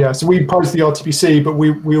 exactly. Yeah, so we post the RTPC, but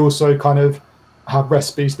we also kind of have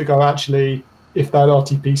recipes that go, actually, if that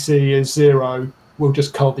RTPC is 0, we'll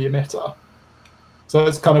just cull the emitter. So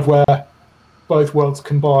that's kind of where both worlds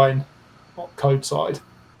combine on code side.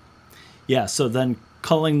 Yeah, so then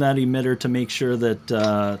culling that emitter to make sure that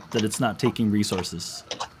that it's not taking resources.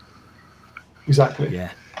 Exactly.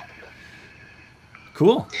 Yeah.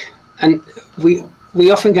 Cool. And we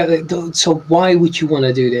often get it. So why would you want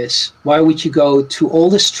to do this? Why would you go to all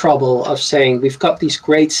this trouble of saying we've got these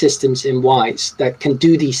great systems in Wwise that can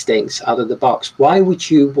do these things out of the box? Why would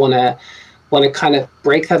you want to kind of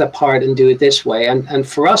break that apart and do it this way? And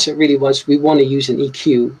for us, it really was, we want to use an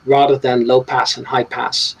EQ rather than low pass and high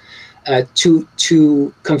pass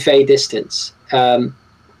to convey distance.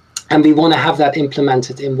 And we want to have that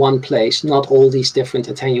implemented in one place, not all these different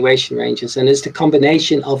attenuation ranges. And it's the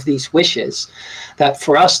combination of these wishes that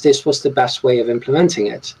for us, this was the best way of implementing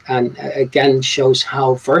it. And again, shows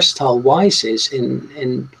how versatile Wwise is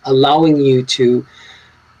in allowing you to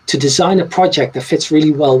design a project that fits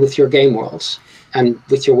really well with your game worlds and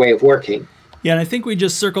with your way of working. Yeah, and I think we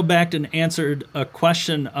just circled back and answered a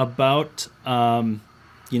question about,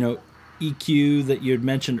 EQ that you had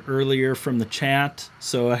mentioned earlier from the chat.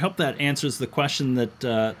 So I hope that answers the question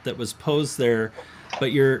that was posed there.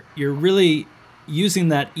 But you're really using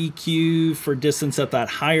that EQ for distance at that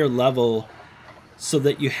higher level so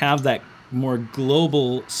that you have that more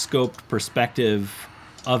global scoped perspective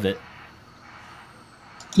of it.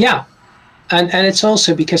 Yeah. And it's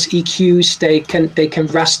also because EQs, they can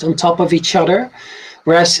rest on top of each other,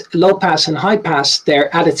 whereas low pass and high pass,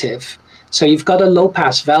 they're additive. So you've got a low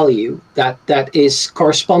pass value that is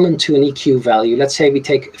correspondent to an EQ value. Let's say we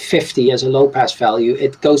take 50 as a low pass value.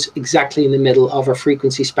 It goes exactly in the middle of our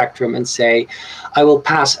frequency spectrum and say, I will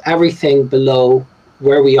pass everything below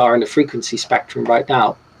where we are in the frequency spectrum right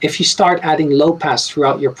now. If you start adding low pass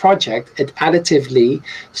throughout your project, it additively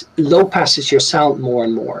low passes your sound more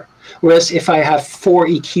and more. Whereas if I have 4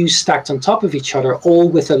 EQs stacked on top of each other, all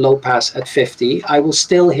with a low pass at 50, I will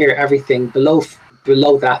still hear everything below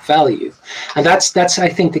that value. And that's I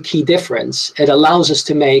think the key difference. It allows us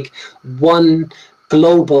to make one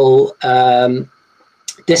global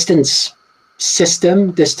distance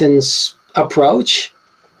approach.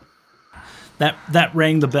 That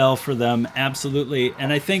rang the bell for them, absolutely.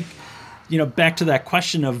 And I think, back to that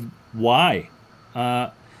question of why,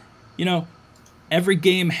 every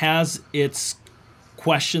game has its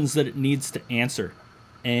questions that it needs to answer.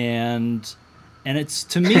 And it's,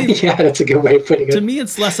 to me, yeah, that's a good way of putting it. To me,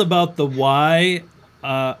 it's less about the why,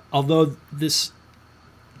 although this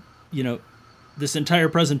entire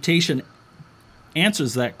presentation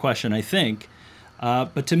answers that question, I think.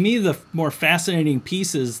 But to me, the more fascinating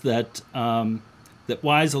piece is that that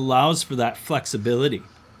Wwise allows for that flexibility.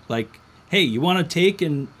 Like, hey, you want to take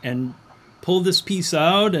and pull this piece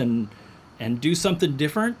out and do something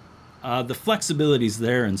different? The flexibility's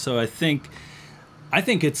there, and so I think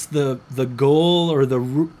it's the goal, or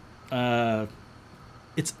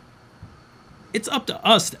it's up to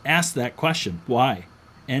us to ask that question, why?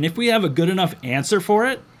 And if we have a good enough answer for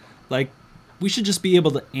it, like, we should just be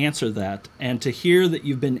able to answer that. And to hear that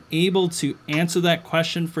you've been able to answer that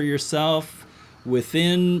question for yourself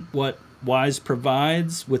within what Wwise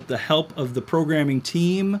provides with the help of the programming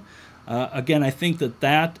team, again, I think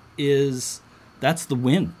that's the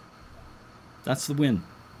win. That's the win.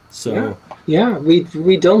 So yeah,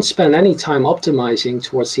 we don't spend any time optimizing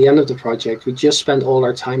towards the end of the project. We just spend all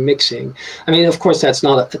our time mixing. I mean, of course, that's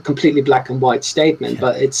not a completely black and white statement,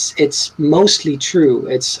 but it's mostly true.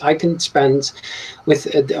 I can spend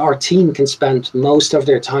our team can spend most of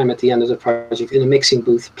their time at the end of the project in a mixing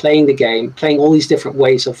booth, playing the game, playing all these different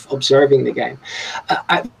ways of observing the game.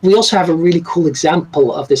 We also have a really cool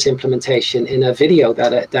example of this implementation in a video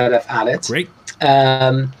that I've added. Great.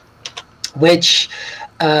 Which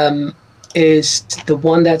is the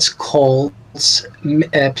one that's called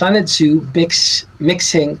Planet Zoo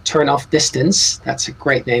Mixing Turn Off Distance. That's a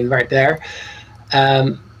great name right there.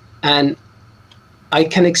 And I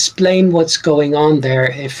can explain what's going on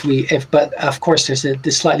there but of course there's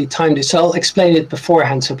this slightly timed, so I'll explain it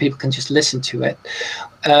beforehand so people can just listen to it.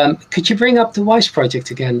 Could you bring up the Wwise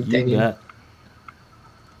project again, Damien? Bet.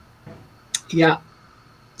 Yeah.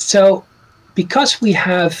 So because we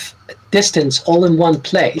have distance all in one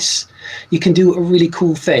place, you can do a really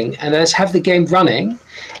cool thing, and that is have the game running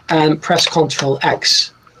and press Ctrl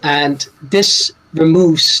X, and this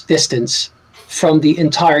removes distance from the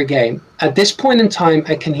entire game. At this point in time,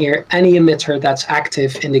 I can hear any emitter that's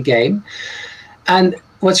active in the game. And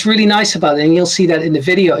what's really nice about it, and you'll see that in the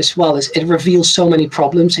video as well, is it reveals so many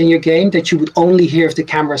problems in your game that you would only hear if the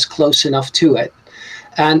camera is close enough to it.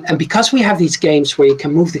 And because we have these games where you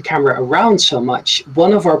can move the camera around so much,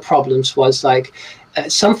 one of our problems was like,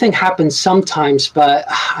 something happens sometimes, but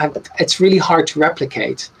it's really hard to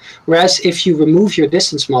replicate. Whereas if you remove your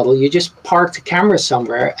distance model, you just park the camera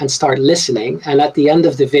somewhere and start listening. And at the end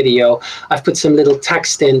of the video, I've put some little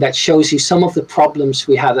text in that shows you some of the problems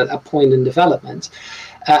we had at a point in development.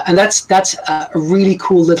 And that's a really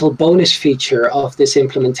cool little bonus feature of this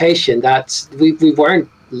implementation that we weren't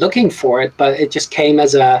looking for it, but it just came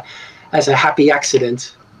as a happy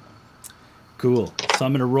accident. Cool. So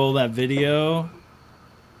I'm going to roll that video.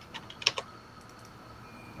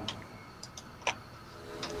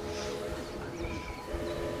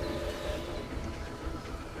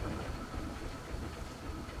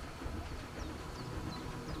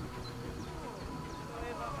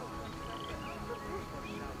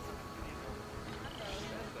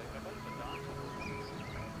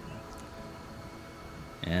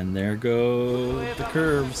 And there go the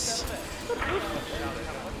curves.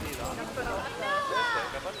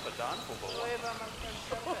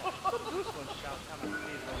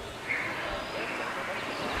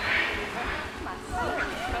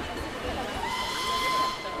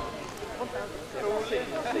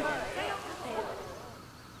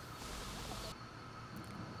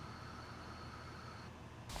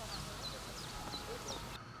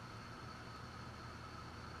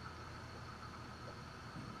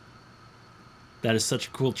 That is such a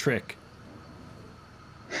cool trick.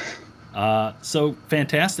 So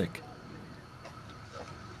fantastic.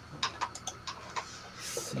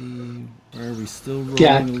 Let's see, where are we still rolling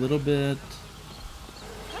a little bit?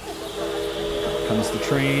 Comes the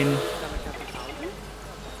train.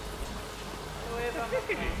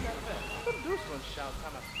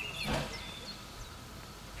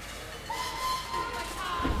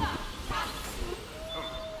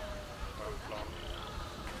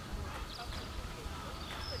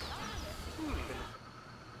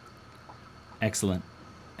 Excellent.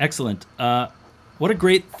 Excellent. What a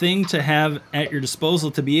great thing to have at your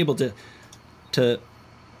disposal, to be able to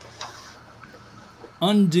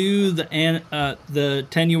undo the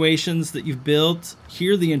attenuations that you've built,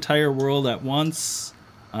 hear the entire world at once.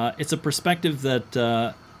 It's a perspective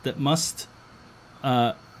that must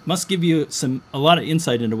give you a lot of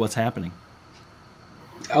insight into what's happening.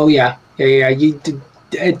 Oh yeah.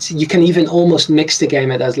 You can even almost mix the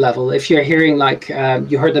game at that level. If you're hearing like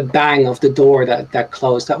you heard the bang of the door that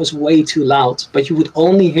closed, that was way too loud, but you would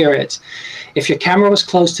only hear it if your camera was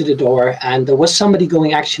close to the door and there was somebody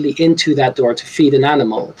going actually into that door to feed an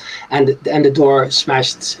animal, and the door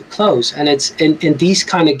smashed close. And it's in these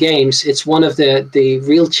kind of games, it's one of the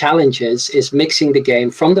real challenges is mixing the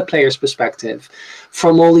game from the player's perspective,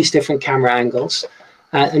 from all these different camera angles,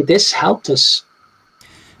 and this helped us.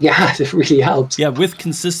 Yeah, it really helps. Yeah, with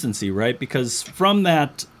consistency, right? Because from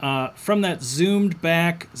that zoomed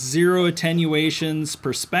back, zero attenuations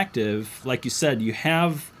perspective, like you said, you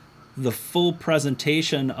have the full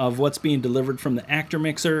presentation of what's being delivered from the actor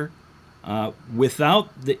mixer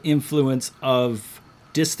without the influence of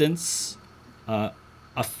distance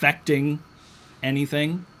affecting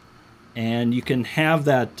anything, and you can have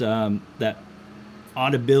that that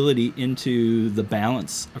audibility into the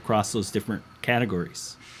balance across those different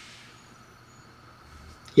categories.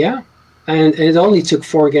 Yeah, and it only took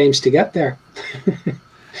 4 games to get there.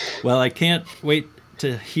 Well, I can't wait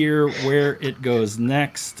to hear where it goes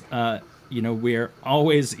next. You know, we're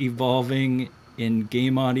always evolving in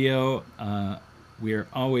game audio. We're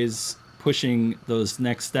always pushing those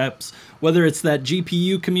next steps, whether it's that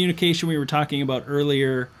GPU communication we were talking about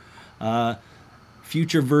earlier,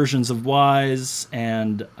 future versions of Wwise,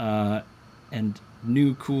 and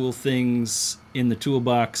new cool things in the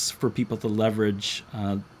toolbox for people to leverage.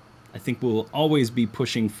 I think we'll always be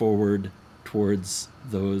pushing forward towards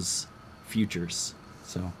those futures.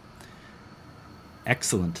 So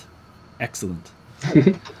excellent.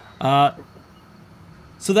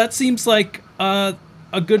 So that seems like a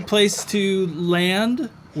good place to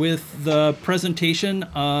land with the presentation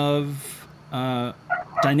of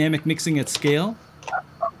dynamic mixing at scale.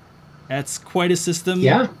 That's quite a system.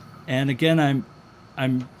 Yeah. And again,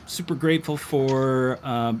 I'm super grateful for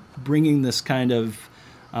bringing this kind of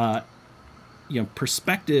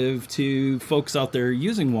perspective to folks out there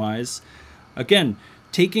using Wwise. Again,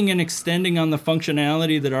 taking and extending on the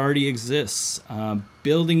functionality that already exists,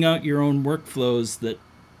 building out your own workflows that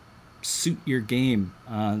suit your game.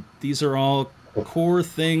 These are all core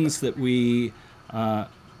things that we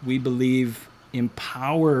believe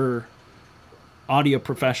empower audio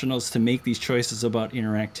professionals to make these choices about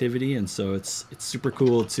interactivity, and so it's super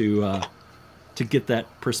cool to get that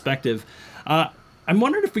perspective. I'm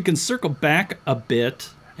wondering if we can circle back a bit,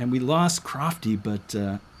 and we lost Crofty, but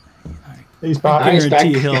he's back.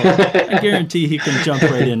 I guarantee he can jump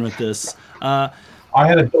right in with this. I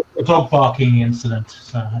had a dog barking incident,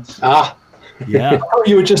 so that's... Yeah. Oh,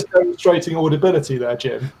 you were just demonstrating audibility there,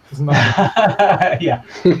 Jim, isn't that? Yeah.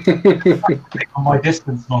 On my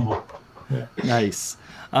distance model. Yeah. Nice.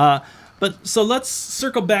 But so let's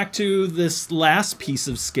circle back to this last piece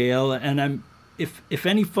of scale, and if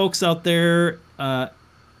any folks out there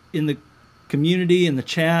in the community, in the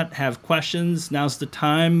chat, have questions, now's the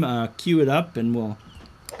time. Queue it up, and we'll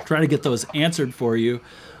try to get those answered for you.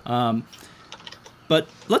 But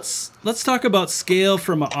let's talk about scale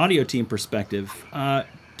from an audio team perspective.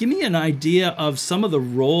 Give me an idea of some of the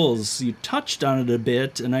roles. You touched on it a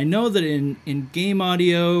bit, and I know that in game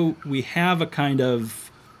audio we have a kind of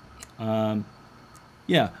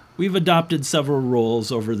we've adopted several roles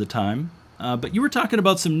over the time. But you were talking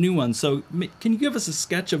about some new ones. So can you give us a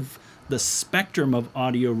sketch of the spectrum of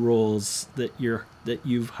audio roles that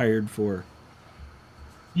you've hired for?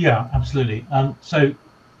 Yeah, absolutely. So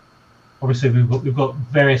obviously we've got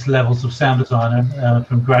various levels of sound designer,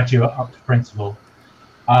 from graduate up to principal,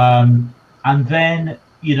 and then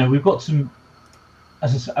we've got some,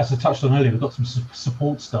 as I touched on earlier, we've got some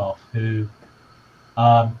support staff who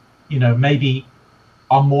maybe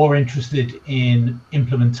are more interested in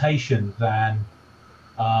implementation than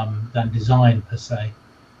design per se,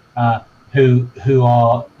 who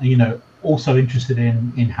are also interested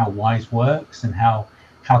in how Wwise works and how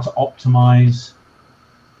to optimize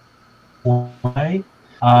way,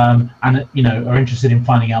 and are interested in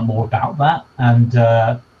finding out more about that, and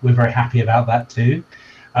we're very happy about that too.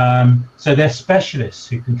 So they're specialists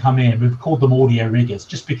who can come in. We've called them audio riggers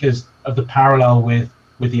just because of the parallel with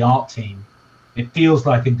the art team. It feels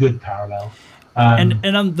like a good parallel.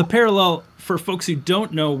 And on the parallel, for folks who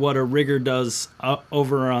don't know what a rigger does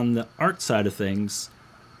over on the art side of things.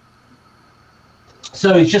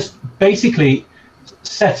 So it's just basically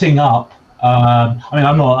setting up.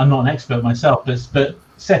 I'm not an expert myself, but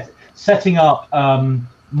setting up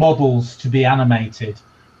models to be animated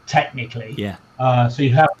technically. Yeah. So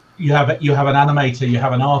you have an animator, you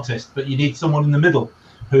have an artist, but you need someone in the middle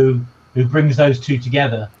who brings those two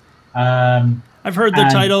together. I've heard the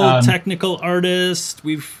title technical artist.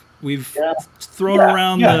 We've thrown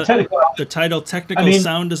around the title technical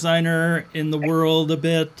sound designer in the world a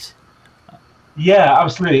bit. Yeah,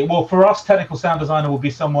 absolutely. Well, for us, technical sound designer will be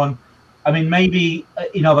someone. Maybe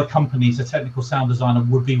in other companies, a technical sound designer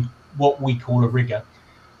would be what we call a rigger.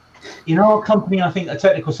 In our company, I think a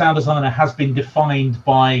technical sound designer has been defined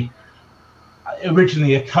by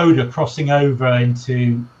originally a coder crossing over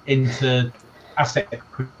into asset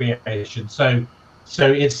creation. So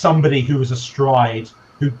it's somebody who was a stride,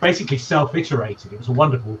 who basically self-iterated. It was a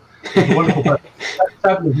wonderful person.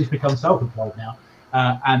 Sadly, he's become self-employed now,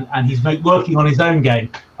 and he's working on his own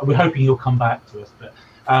game. And we're hoping he'll come back to us. But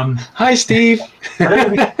hi, Steve.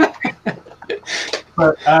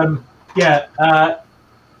 But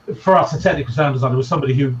for us, a technical sound designer was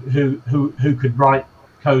somebody who could write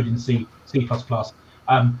code in C++,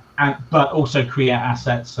 but also create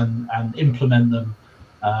assets and implement them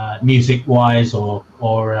music-wise or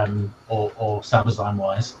sound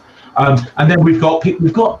design-wise. And then we've got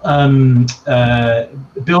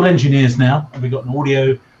build engineers now, and we've got an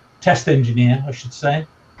audio test engineer, I should say.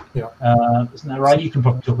 Yeah. Isn't that right? You can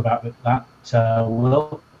probably talk about that,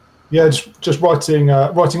 Will. Yeah, just writing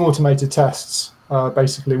automated tests.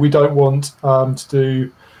 Basically, we don't want to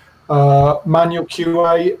do manual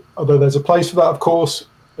QA, although there's a place for that, of course.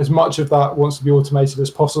 As much of that wants to be automated as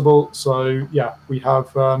possible. So yeah, we have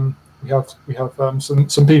some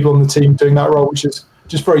people on the team doing that role, which is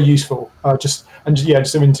just very useful. Just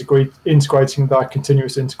integrating that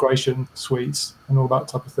continuous integration suites and all that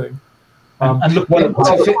type of thing. And look,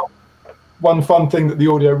 one fun thing that the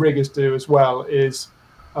audio riggers do as well is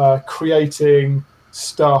creating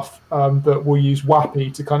stuff that we'll use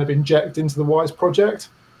WAPI to kind of inject into the Wwise project.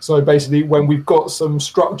 So basically, when we've got some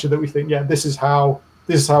structure that we think, yeah, this is how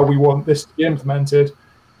this is how we want this to be implemented,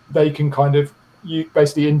 they can kind of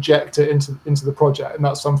basically inject it into the project, and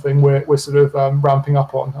that's something we're sort of ramping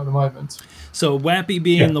up on at the moment. So WAPI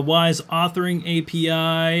being the Wwise authoring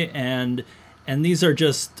API, and these are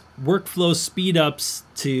just workflow speed ups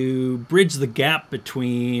to bridge the gap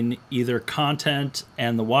between either content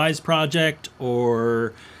and the Wwise project,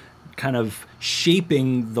 or kind of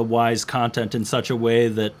shaping the Wwise content in such a way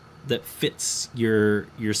that fits your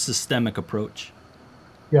systemic approach.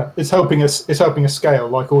 Yeah, it's helping us scale,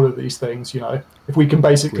 like all of these things. If we can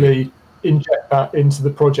basically inject that into the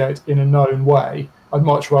project in a known way, I'd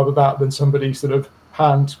much rather that than somebody sort of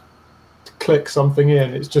hand click something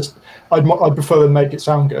in. It's just I'd prefer them make it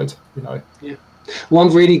sound good. Yeah.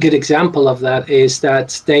 One really good example of that is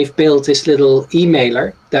that they've built this little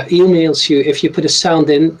emailer that emails you if you put a sound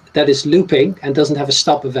in that is looping and doesn't have a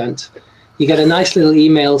stop event. You get a nice little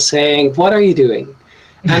email saying, "What are you doing?"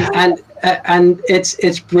 And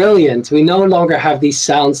it's brilliant. We no longer have these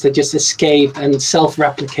sounds that just escape and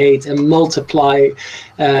self-replicate and multiply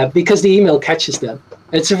because the email catches them.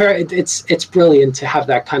 It's brilliant to have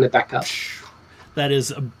that kind of backup. That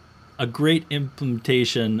is a great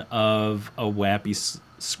implementation of a WAPI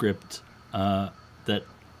script that,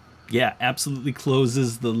 absolutely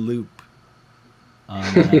closes the loop on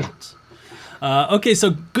that. Okay,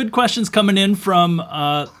 so good questions coming in from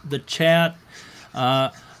the chat.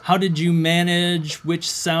 How did you manage which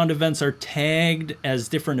sound events are tagged as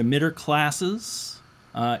different emitter classes?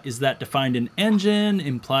 Is that defined in engine,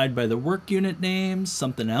 implied by the work unit names,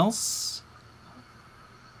 something else?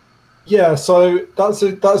 Yeah, so that's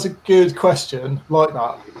a good question like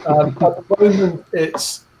that. At the moment,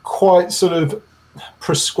 it's quite sort of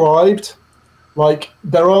prescribed. Like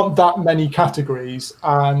there aren't that many categories,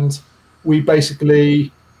 and we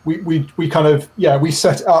basically we kind of we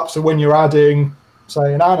set it up so when you're adding,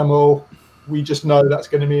 say, an animal, we just know that's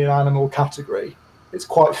going to be an animal category. It's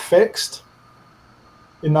quite fixed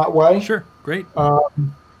in that way. Sure, great.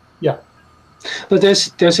 Yeah. But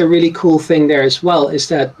there's a really cool thing there as well, is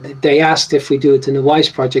that they asked if we do it in the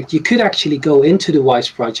Wwise project. You could actually go into the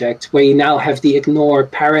Wwise project where you now have the ignore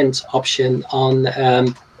parent option on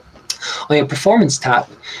your performance tab,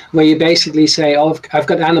 where you basically say, oh, I've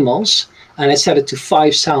got animals, and I set it to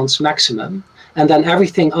 5 sounds maximum. And then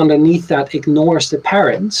everything underneath that ignores the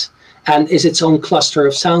parent and is its own cluster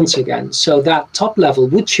of sounds again. So that top level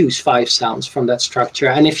would choose 5 sounds from that structure.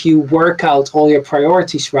 And if you work out all your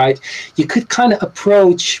priorities right, you could kind of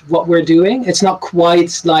approach what we're doing. It's not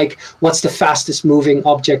quite like what's the fastest moving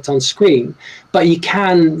object on screen, but you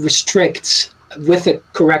can restrict with the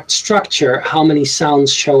correct structure how many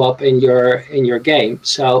sounds show up in your game.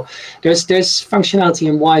 So there's functionality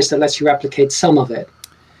in Wwise that lets you replicate some of it.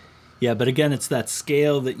 Yeah, but again, it's that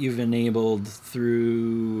scale that you've enabled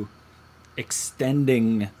through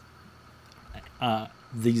extending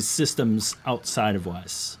these systems outside of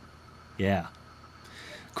Wwise. Yeah,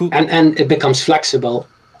 cool. And it becomes flexible,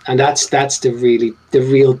 and that's the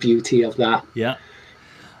real beauty of that. Yeah.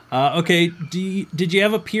 Okay. Did you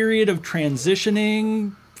have a period of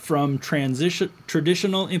transitioning from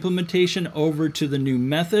traditional implementation over to the new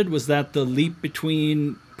method? Was that the leap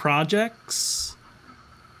between projects?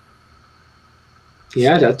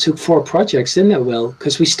 Yeah, that took 4 projects, didn't it, Will?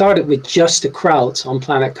 Because we started with just the crowd on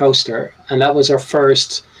Planet Coaster, and that was our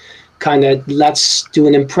first kind of let's do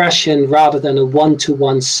an impression rather than a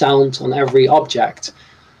one-to-one sound on every object.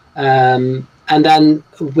 And then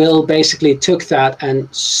Will basically took that and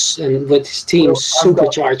with his team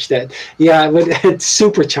supercharged it. Yeah, it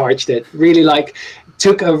supercharged it. Really, like,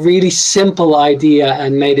 took a really simple idea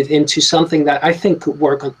and made it into something that I think could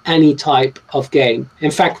work on any type of game. In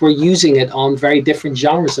fact, we're using it on very different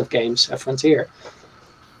genres of games at Frontier.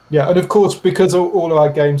 Yeah, and of course, because all of our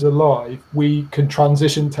games are live, we can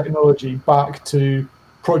transition technology back to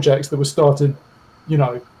projects that were started,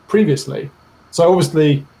 previously. So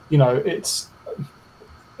obviously, it's,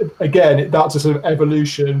 again, that's a sort of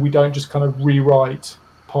evolution. We don't just kind of rewrite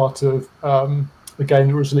part of the game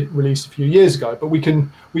that was released a few years ago, but we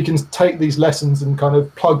can take these lessons and kind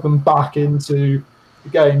of plug them back into the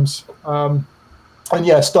games. And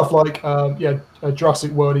yeah, stuff like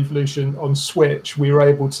Jurassic World Evolution on Switch, we were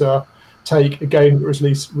able to take a game that was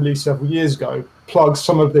released several years ago, plug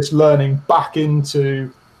some of this learning back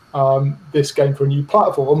into this game for a new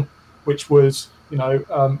platform, which was,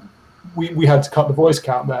 we had to cut the voice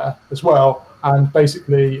count there as well, and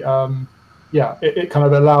basically it kind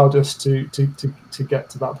of allowed us to get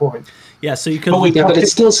to that point. Yeah, so you could. But it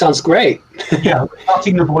still sounds great. Yeah,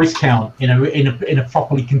 cutting the voice count, in a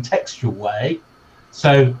properly contextual way,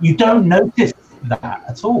 so you don't notice that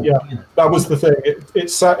at all. Yeah, that was the thing.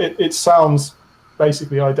 It sounds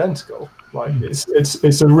basically identical. Like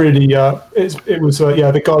it's a really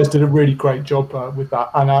the guys did a really great job with that,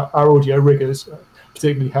 and our audio riggers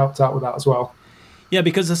particularly helped out with that as well. Yeah,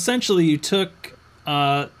 because essentially you took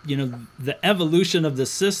the evolution of the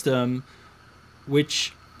system,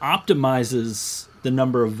 which optimizes the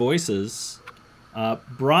number of voices,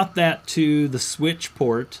 brought that to the switch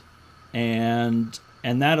port, and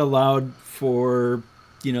that allowed for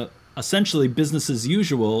essentially business as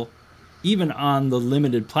usual, even on the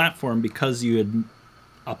limited platform, because you had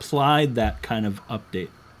applied that kind of update.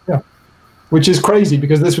 Yeah, which is crazy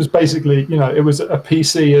because this was basically, it was a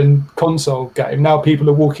PC and console game. Now people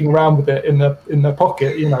are walking around with it in their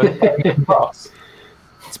pocket,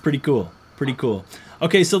 It's pretty cool. Pretty cool.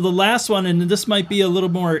 Okay, so the last one, and this might be a little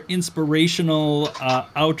more inspirational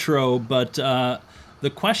outro, but the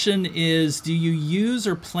question is, do you use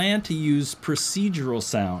or plan to use procedural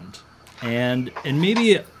sound? And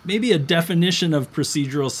maybe a definition of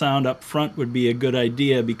procedural sound up front would be a good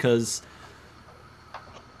idea, because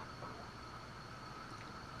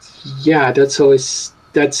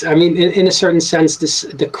I mean, in a certain sense,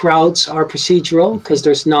 the crowds are procedural, because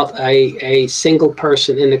there's not a single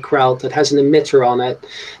person in the crowd that has an emitter on it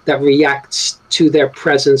that reacts to their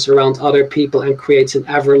presence around other people and creates an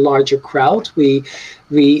ever larger crowd. We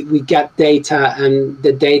get data, and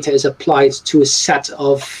the data is applied to a set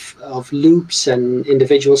of loops and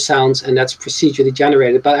individual sounds, and that's procedurally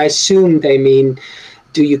generated. But I assume they mean,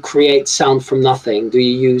 do you create sound from nothing? Do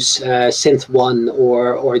you use synth one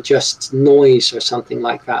or just noise or something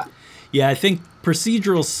like that? Yeah, I think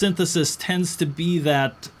procedural synthesis tends to be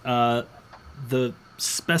that the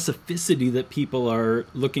specificity that people are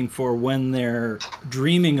looking for when they're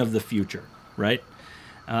dreaming of the future, right?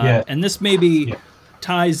 And this maybe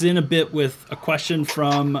ties in a bit with a question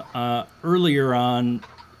from earlier on,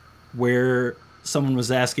 where someone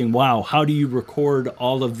was asking, wow, how do you record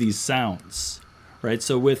all of these sounds? Right,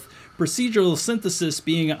 so with procedural synthesis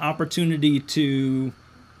being an opportunity to,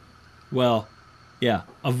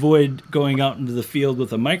 avoid going out into the field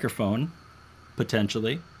with a microphone,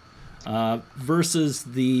 potentially, versus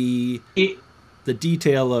the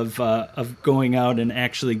detail of going out and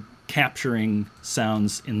actually capturing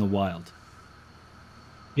sounds in the wild.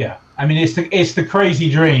 Yeah, I mean, it's the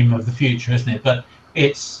crazy dream of the future, isn't it? But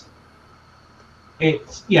it's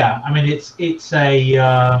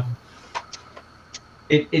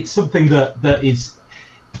something that is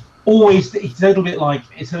always, it's a little bit like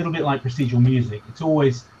procedural music. It's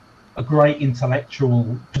always a great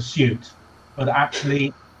intellectual pursuit, but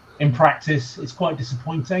actually in practice it's quite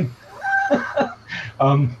disappointing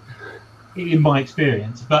in my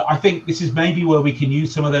experience. But I think this is maybe where we can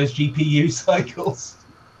use some of those GPU cycles.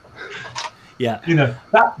 Yeah,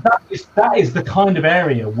 that is the kind of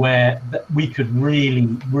area where we could really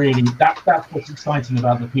that's what's exciting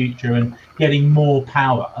about the future, and getting more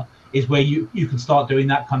power is where you can start doing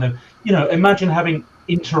that kind of, imagine having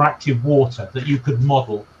interactive water that you could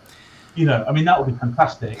model. I mean, that would be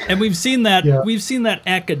fantastic. And we've seen that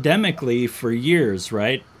academically for years,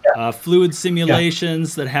 right? Yeah. Fluid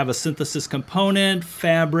simulations that have a synthesis component,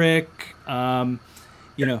 fabric,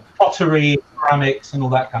 pottery, ceramics, and all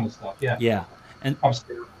that kind of stuff. Yeah. And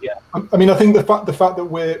absolutely. Yeah. I mean, I think the fact that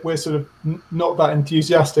we're sort of not that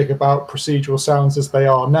enthusiastic about procedural sounds as they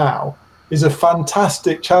are now is a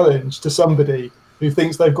fantastic challenge to somebody who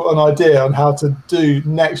thinks they've got an idea on how to do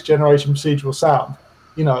next generation procedural sound.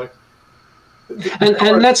 And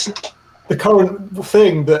that's the current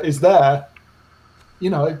thing that is there,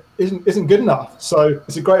 isn't good enough. So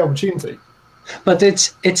it's a great opportunity. But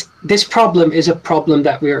this problem is a problem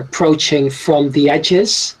that we're approaching from the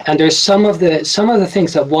edges, and there's some of the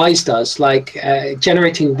things that Wwise does, like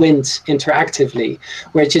generating wind interactively,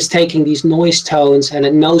 where it's just taking these noise tones and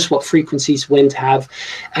it knows what frequencies wind have,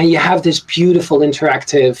 and you have this beautiful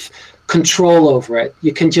interactive control over it.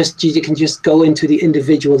 You can just go into the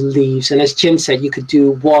individual leaves, and as Jim said, you could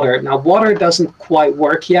do water. Now, water doesn't quite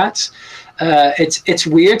work yet. It's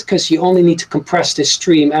weird because you only need to compress this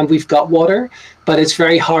stream, and we've got water, but it's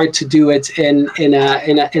very hard to do it in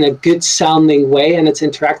a good sounding way, and it's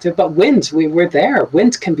interactive. But wind, we're there.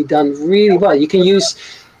 Wind can be done really well. You can use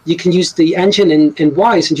the engine in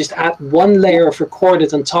Wwise and just add one layer of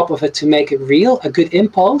recorded on top of it to make it real, a good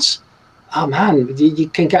impulse. Oh man, you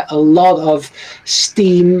can get a lot of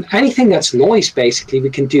steam. Anything that's noise, basically, we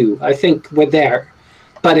can do. I think we're there,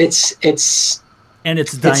 but it's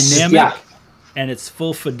dynamic, and it's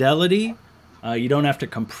full fidelity. You don't have to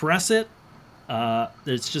compress it.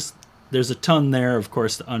 There's a ton there, of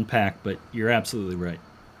course, to unpack, but you're absolutely right.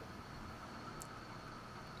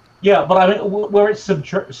 Yeah, but I mean, where it's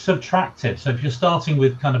subtractive. So if you're starting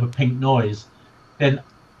with kind of a pink noise, then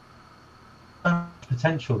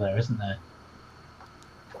potential there, isn't there?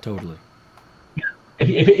 Totally.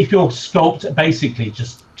 If you're basically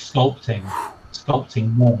just sculpting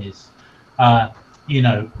noise, you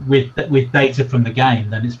know, with data from the game,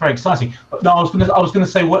 then it's very exciting. But no, I was gonna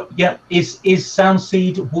say, what? Yeah, is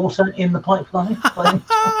Soundseed water in the pipeline?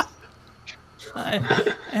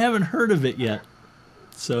 I haven't heard of it yet,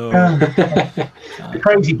 so a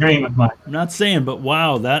crazy dream of mine. I'm not saying, but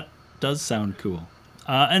wow, that does sound cool.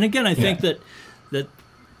 And again, I think that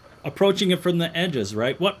approaching it from the edges,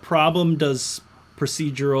 right? What problem does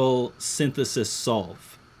procedural synthesis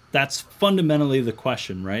solve? That's fundamentally the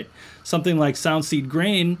question, right? Something like Soundseed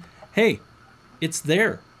Grain, hey, it's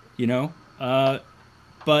there, you know,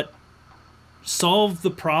 but solve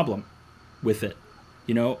the problem with it,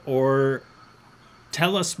 you know, or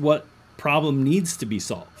tell us what problem needs to be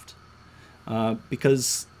solved.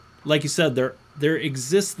 Because, like you said, there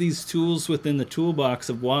exist these tools within the toolbox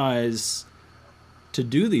of Wwise to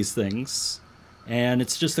do these things, and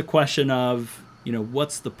it's just a question of, you know,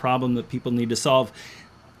 what's the problem that people need to solve.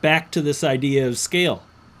 Back to this idea of scale,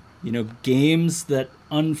 you know, games that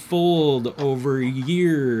unfold over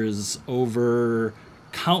years, over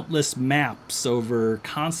countless maps, over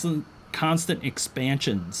constant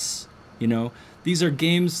expansions. You know, these are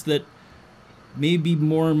games that may be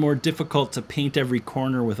more and more difficult to paint every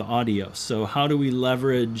corner with audio. So how do we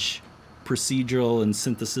leverage procedural and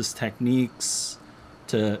synthesis techniques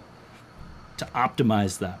to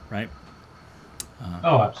optimize that, right?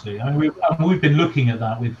 Oh, absolutely. I mean, we've been looking at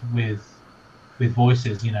that with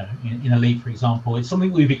voices. You know, in Elite, for example, it's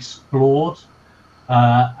something we've explored,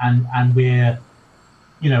 and we're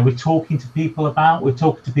talking to people about. We're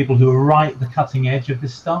talking to people who are right at the cutting edge of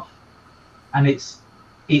this stuff, and it's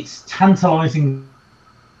tantalizing,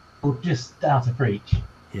 just out of reach.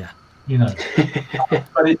 Yeah. You know,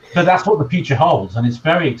 but that's what the future holds, and it's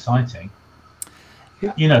very exciting.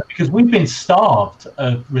 Yeah. You know, because we've been starved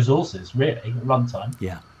of resources, really, at runtime.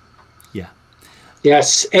 Yeah. Yeah.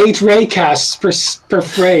 Yes, 8 raycasts per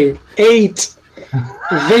frame. 8.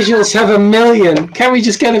 Visuals have 1 million. Can we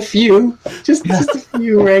just get a few? Just a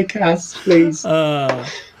few raycasts, please.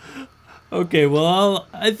 Okay, well,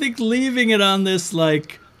 I think leaving it on this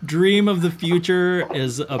like dream of the future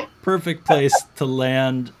is a perfect place to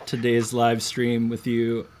land today's live stream with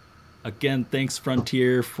you. Again, thanks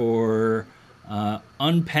Frontier for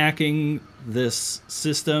unpacking this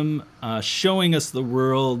system, showing us the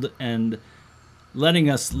world, and letting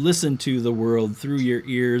us listen to the world through your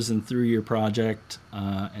ears and through your project,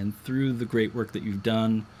 and through the great work that you've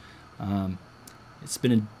done. It's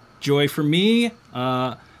been a joy for me.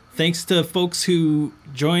 Thanks to folks who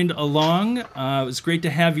joined along. It was great to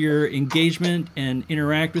have your engagement and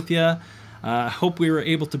interact with you. I hope we were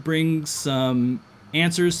able to bring some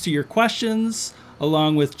answers to your questions,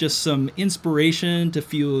 along with just some inspiration to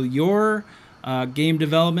fuel your game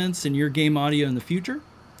developments and your game audio in the future.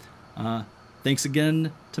 Thanks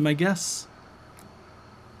again to my guests.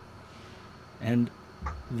 And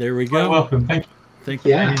there we go. You're welcome. Thank you. Thank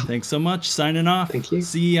you. Yeah. Thanks so much. Signing off. Thank you.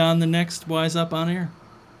 See you on the next Wwise Up On Air.